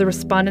user of the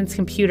respondent's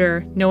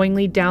computer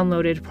knowingly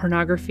downloaded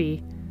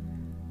pornography.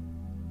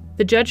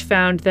 The judge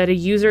found that a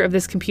user of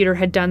this computer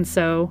had done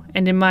so,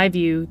 and in my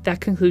view,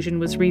 that conclusion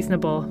was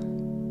reasonable.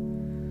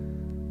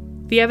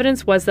 The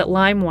evidence was that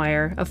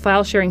LimeWire, a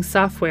file-sharing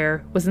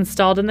software, was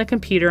installed on the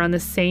computer on the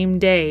same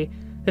day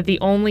that the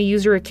only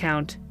user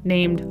account,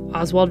 named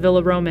Oswald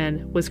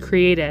Villaroman, was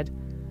created.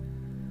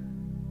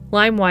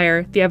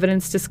 LimeWire, the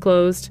evidence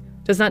disclosed,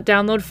 does not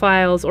download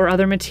files or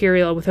other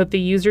material without the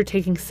user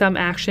taking some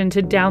action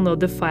to download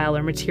the file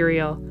or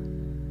material.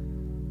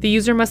 The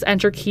user must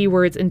enter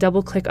keywords and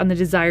double-click on the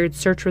desired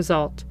search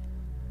result.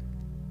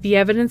 The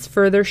evidence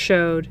further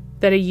showed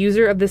that a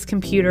user of this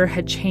computer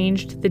had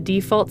changed the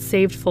default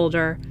saved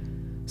folder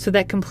so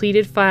that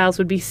completed files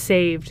would be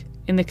saved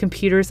in the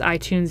computer's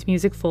iTunes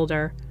music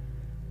folder.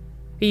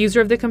 A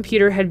user of the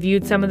computer had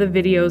viewed some of the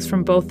videos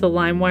from both the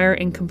LimeWire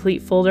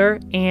Incomplete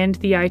folder and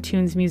the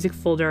iTunes Music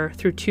folder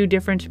through 2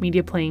 different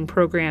media playing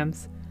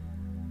programs.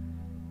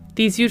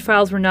 These viewed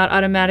files were not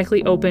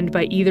automatically opened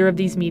by either of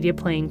these media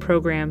playing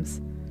programs.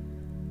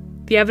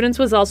 The evidence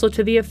was also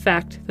to the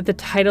effect that the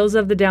titles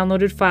of the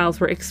downloaded files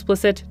were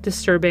explicit,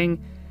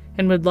 disturbing,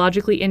 and would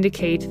logically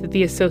indicate that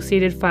the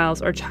associated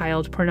files are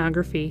child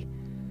pornography.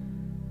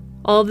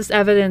 All of this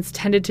evidence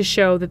tended to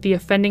show that the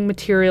offending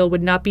material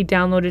would not be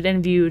downloaded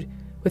and viewed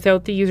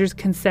without the user's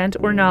consent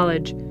or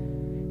knowledge,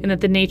 and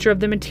that the nature of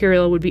the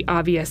material would be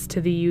obvious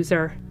to the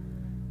user.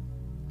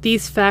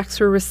 These facts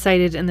were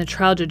recited in the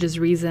trial judge's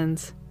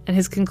reasons, and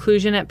his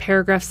conclusion at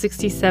paragraph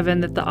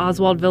 67 that the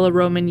Oswald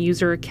Villa-Roman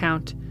user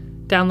account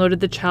downloaded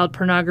the child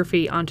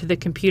pornography onto the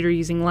computer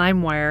using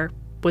LimeWire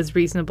was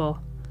reasonable.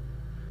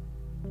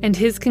 And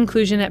his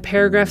conclusion at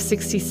paragraph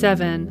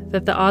 67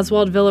 that the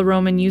Oswald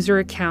Villa-Roman user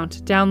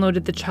account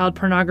downloaded the child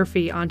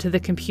pornography onto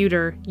the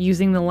computer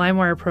using the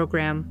LimeWire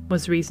program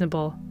was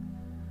reasonable.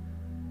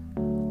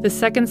 The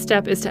second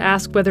step is to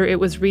ask whether it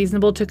was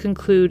reasonable to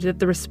conclude that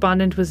the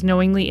respondent was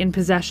knowingly in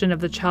possession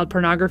of the child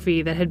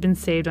pornography that had been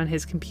saved on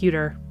his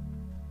computer.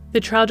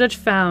 The trial judge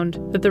found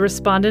that the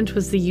respondent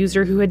was the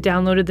user who had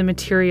downloaded the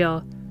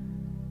material,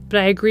 but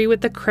I agree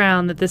with the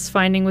Crown that this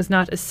finding was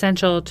not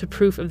essential to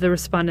proof of the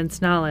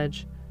respondent's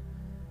knowledge.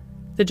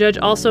 The judge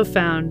also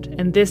found,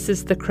 and this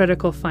is the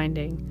critical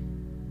finding,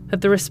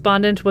 that the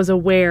respondent was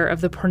aware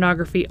of the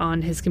pornography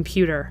on his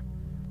computer.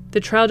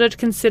 The trial judge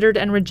considered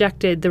and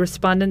rejected the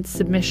respondent's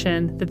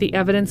submission that the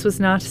evidence was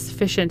not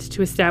sufficient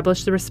to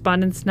establish the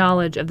respondent's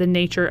knowledge of the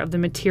nature of the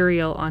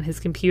material on his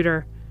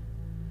computer.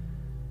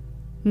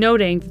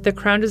 Noting that the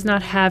Crown does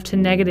not have to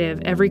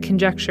negative every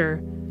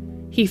conjecture,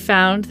 he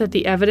found that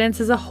the evidence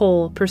as a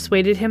whole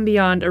persuaded him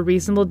beyond a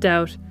reasonable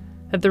doubt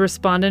that the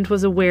respondent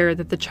was aware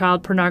that the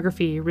child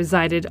pornography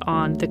resided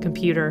on the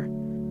computer.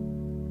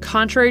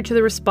 Contrary to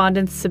the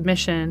respondent's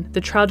submission,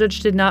 the trial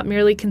judge did not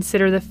merely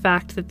consider the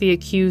fact that the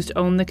accused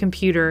owned the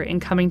computer in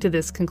coming to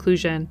this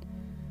conclusion.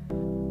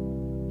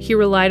 He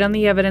relied on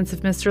the evidence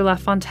of Mr.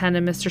 LaFontaine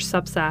and Mr.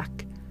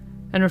 Subsack,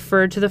 and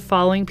referred to the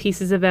following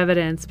pieces of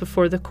evidence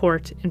before the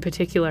court in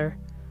particular.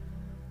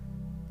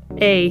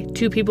 A.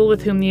 2 people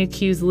with whom the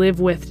accused lived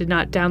with did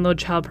not download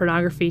child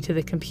pornography to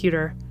the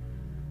computer.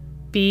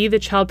 B. The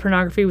child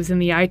pornography was in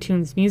the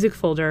iTunes Music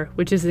folder,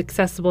 which is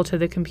accessible to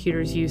the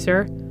computer's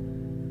user.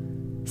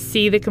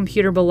 C. The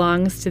computer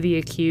belongs to the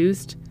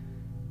accused.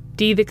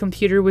 D. The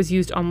computer was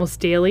used almost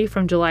daily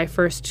from July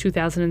 1st,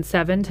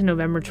 2007 to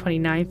November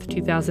 29th,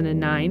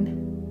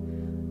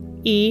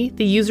 2009. E.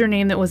 The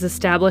username that was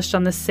established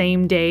on the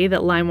same day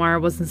that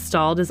LimeWire was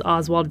installed is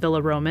Oswald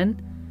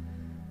Villa-Roman.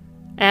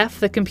 F.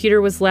 The computer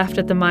was left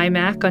at the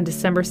MyMac on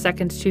December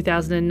 2nd,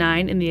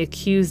 2009, and the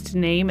accused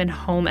name and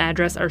home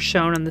address are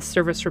shown on the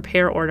service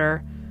repair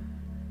order.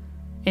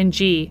 And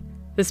G.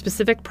 The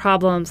specific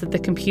problems that the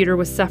computer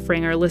was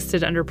suffering are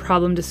listed under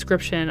problem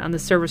description on the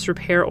service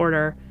repair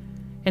order,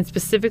 and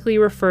specifically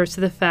refers to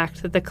the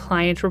fact that the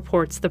client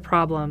reports the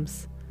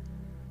problems.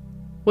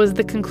 Was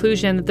the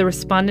conclusion that the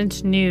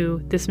respondent knew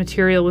this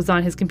material was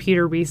on his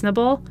computer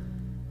reasonable?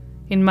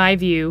 In my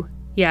view,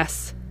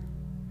 yes.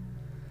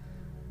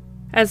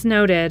 As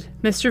noted,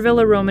 Mr.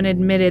 Villa-Roman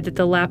admitted that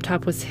the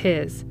laptop was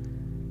his.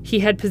 He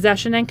had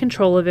possession and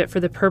control of it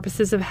for the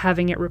purposes of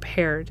having it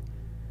repaired.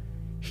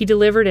 He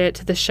delivered it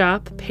to the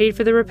shop, paid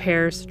for the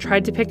repairs,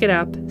 tried to pick it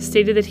up,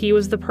 stated that he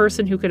was the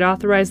person who could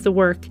authorize the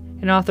work,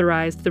 and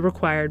authorized the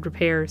required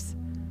repairs.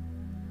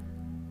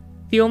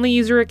 The only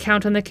user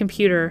account on the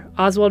computer,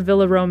 Oswald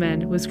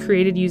Villa-Roman, was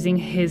created using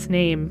his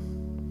name.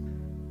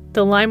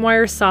 The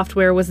LimeWire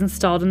software was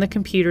installed on the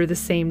computer the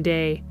same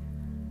day.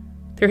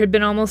 There had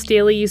been almost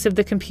daily use of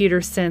the computer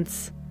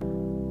since.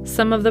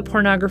 Some of the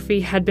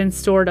pornography had been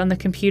stored on the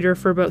computer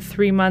for about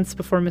 3 months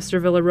before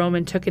Mr.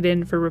 Villa-Roman took it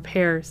in for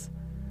repairs.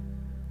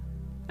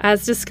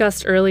 As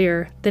discussed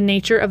earlier, the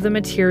nature of the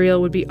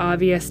material would be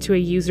obvious to a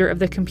user of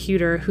the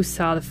computer who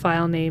saw the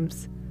file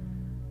names.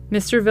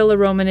 Mr.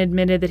 Villa-Roman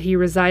admitted that he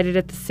resided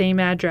at the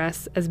same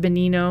address as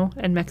Benino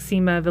and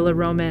Maxima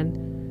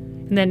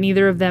Villa-Roman, and that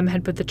neither of them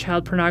had put the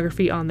child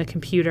pornography on the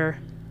computer.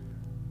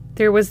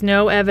 There was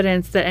no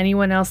evidence that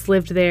anyone else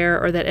lived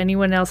there or that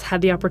anyone else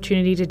had the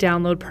opportunity to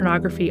download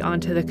pornography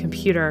onto the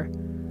computer.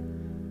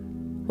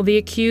 While the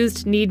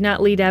accused need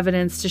not lead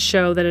evidence to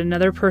show that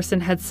another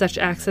person had such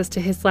access to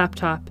his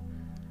laptop,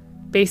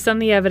 based on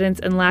the evidence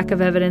and lack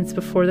of evidence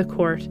before the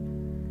court,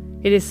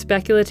 it is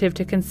speculative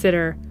to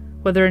consider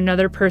whether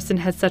another person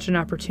had such an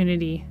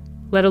opportunity,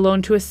 let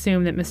alone to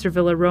assume that Mr.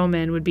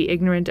 Villa-Roman would be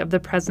ignorant of the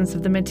presence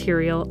of the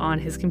material on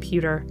his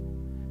computer.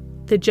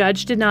 The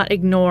judge did not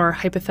ignore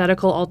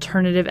hypothetical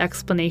alternative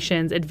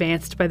explanations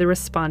advanced by the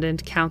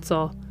respondent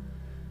counsel.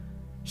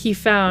 He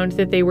found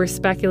that they were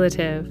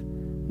speculative,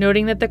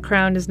 noting that the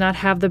Crown does not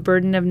have the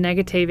burden of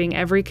negativing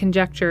every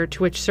conjecture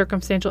to which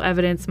circumstantial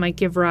evidence might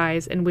give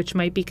rise and which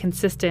might be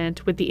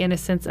consistent with the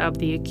innocence of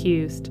the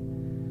accused.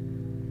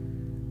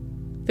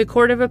 The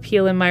Court of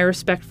Appeal, in my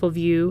respectful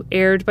view,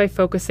 erred by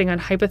focusing on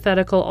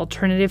hypothetical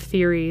alternative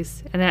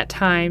theories and at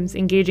times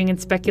engaging in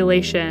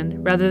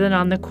speculation rather than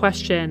on the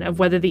question of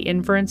whether the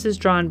inferences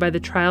drawn by the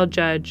trial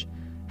judge,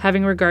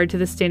 having regard to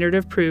the standard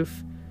of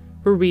proof,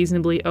 were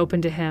reasonably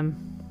open to him.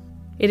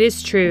 It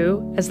is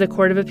true, as the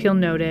Court of Appeal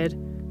noted,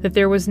 that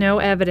there was no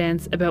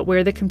evidence about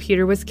where the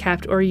computer was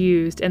kept or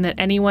used and that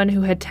anyone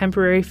who had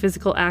temporary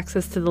physical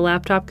access to the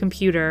laptop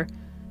computer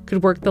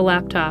could work the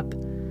laptop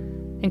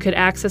and could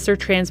access or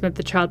transmit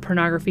the child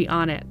pornography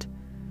on it.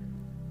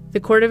 The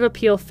Court of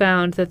Appeal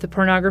found that the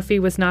pornography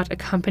was not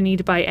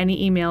accompanied by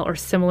any email or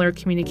similar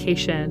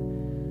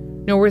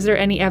communication, nor was there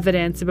any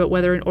evidence about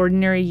whether an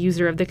ordinary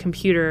user of the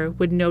computer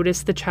would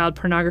notice the child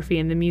pornography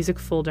in the music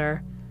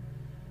folder.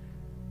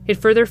 It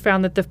further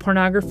found that the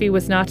pornography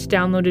was not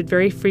downloaded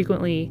very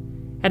frequently,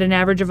 at an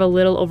average of a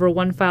little over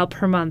 1 file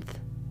per month,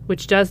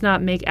 which does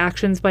not make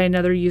actions by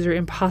another user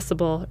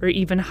impossible or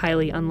even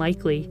highly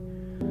unlikely.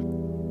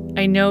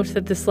 I note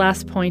that this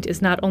last point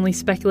is not only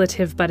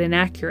speculative but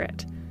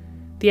inaccurate.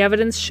 The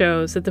evidence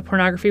shows that the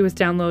pornography was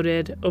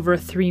downloaded over a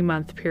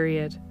 3-month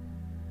period.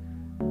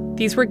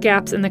 These were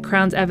gaps in the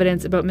Crown's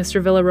evidence about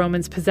Mr.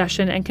 Villaroman's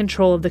possession and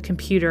control of the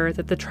computer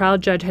that the trial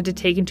judge had to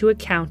take into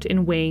account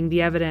in weighing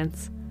the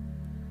evidence.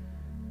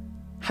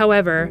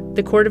 However,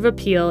 the Court of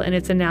Appeal, in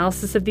its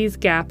analysis of these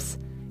gaps,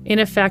 in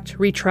effect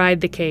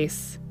retried the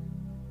case.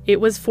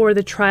 It was for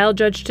the trial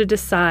judge to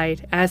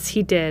decide, as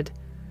he did,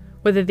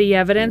 whether the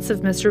evidence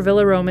of Mr.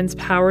 Villaroman's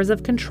powers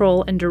of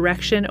control and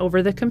direction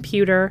over the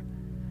computer,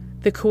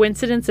 the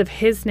coincidence of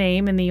his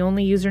name and the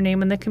only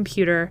username in the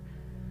computer,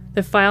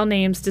 the file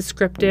names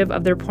descriptive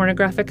of their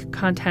pornographic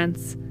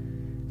contents,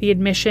 the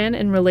admission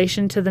in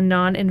relation to the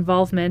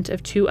non-involvement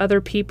of 2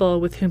 other people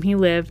with whom he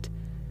lived,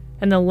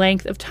 and the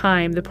length of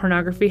time the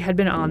pornography had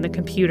been on the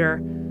computer,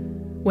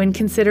 when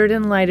considered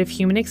in light of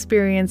human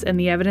experience and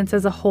the evidence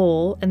as a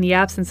whole and the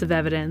absence of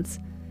evidence,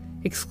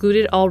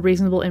 excluded all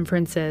reasonable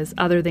inferences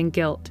other than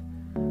guilt.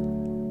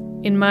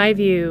 In my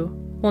view,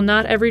 while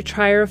not every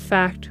trier of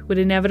fact would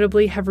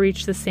inevitably have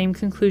reached the same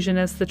conclusion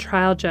as the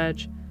trial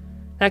judge,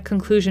 that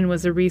conclusion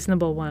was a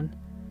reasonable one.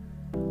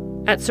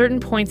 At certain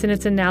points in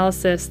its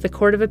analysis, the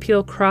Court of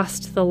Appeal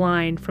crossed the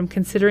line from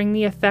considering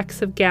the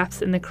effects of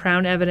gaps in the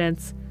Crown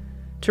evidence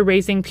to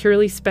raising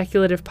purely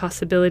speculative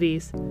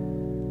possibilities.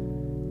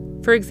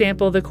 For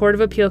example, the Court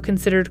of Appeal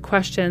considered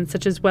questions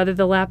such as whether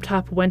the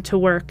laptop went to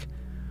work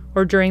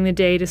or during the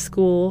day to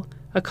school,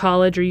 a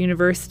college or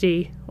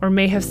university, or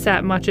may have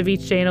sat much of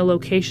each day in a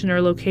location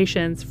or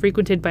locations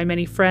frequented by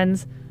many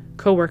friends,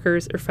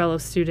 co-workers, or fellow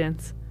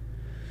students.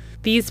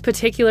 These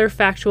particular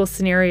factual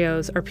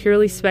scenarios are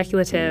purely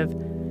speculative,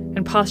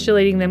 and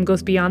postulating them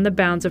goes beyond the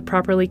bounds of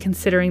properly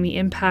considering the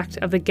impact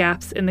of the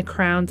gaps in the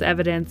Crown's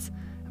evidence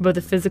about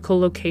the physical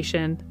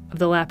location of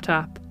the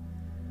laptop.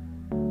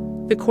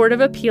 The Court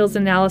of Appeal's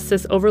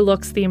analysis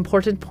overlooks the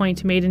important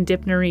point made in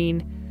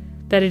Dipnerine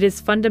that it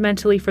is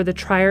fundamentally for the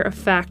trier of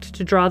fact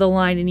to draw the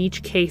line in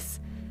each case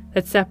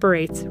that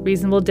separates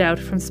reasonable doubt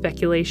from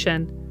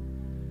speculation.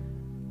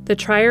 The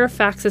trier of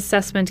fact's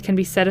assessment can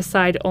be set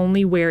aside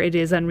only where it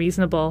is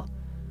unreasonable.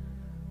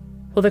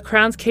 While the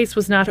Crown's case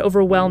was not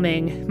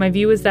overwhelming, my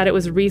view is that it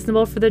was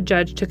reasonable for the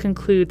judge to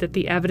conclude that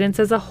the evidence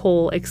as a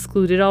whole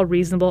excluded all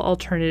reasonable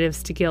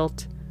alternatives to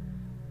guilt.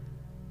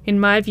 In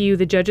my view,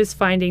 the judge's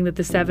finding that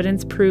this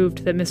evidence proved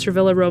that Mr.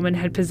 Villaroman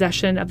had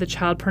possession of the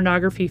child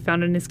pornography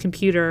found on his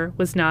computer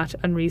was not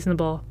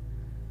unreasonable.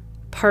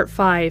 Part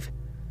 5.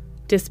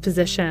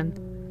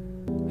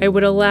 Disposition. I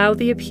would allow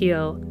the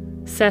appeal,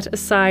 set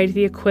aside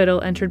the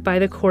acquittal entered by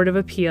the Court of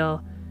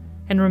Appeal,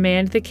 and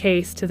remand the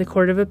case to the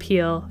Court of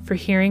Appeal for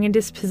hearing and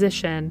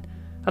disposition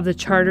of the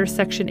Charter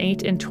Section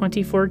 8 and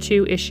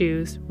 24(2)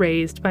 issues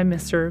raised by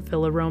Mr.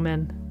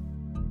 Villaroman.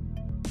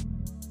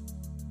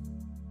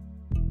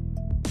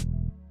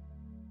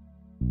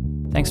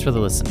 Thanks for the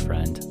listen,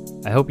 friend.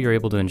 I hope you're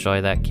able to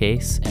enjoy that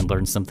case and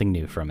learn something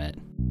new from it.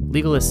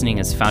 Legal Listening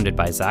is founded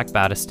by Zach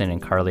Battiston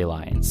and Carly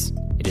Lyons.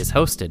 It is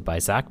hosted by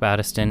Zach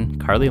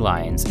Battiston, Carly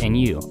Lyons, and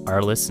you,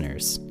 our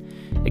listeners.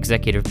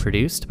 Executive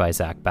produced by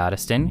Zach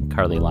Battiston,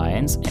 Carly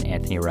Lyons, and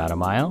Anthony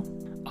Radomile.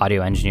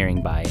 Audio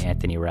engineering by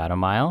Anthony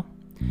Radomile.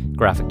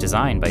 Graphic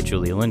design by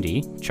Julie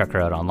Lundy. Check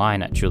her out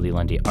online at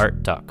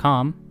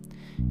julielundyart.com.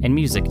 And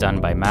music done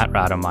by Matt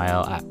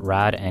Radomile at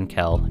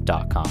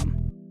radandkel.com.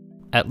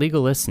 At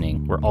Legal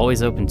Listening, we're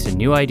always open to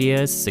new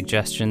ideas,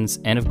 suggestions,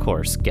 and of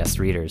course, guest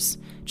readers.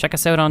 Check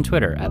us out on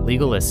Twitter at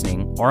Legal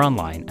Listening or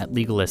online at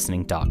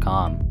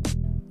legallistening.com.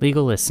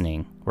 Legal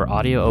Listening, where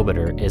audio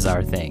obiter is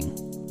our thing.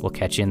 We'll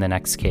catch you in the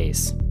next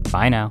case.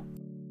 Bye now.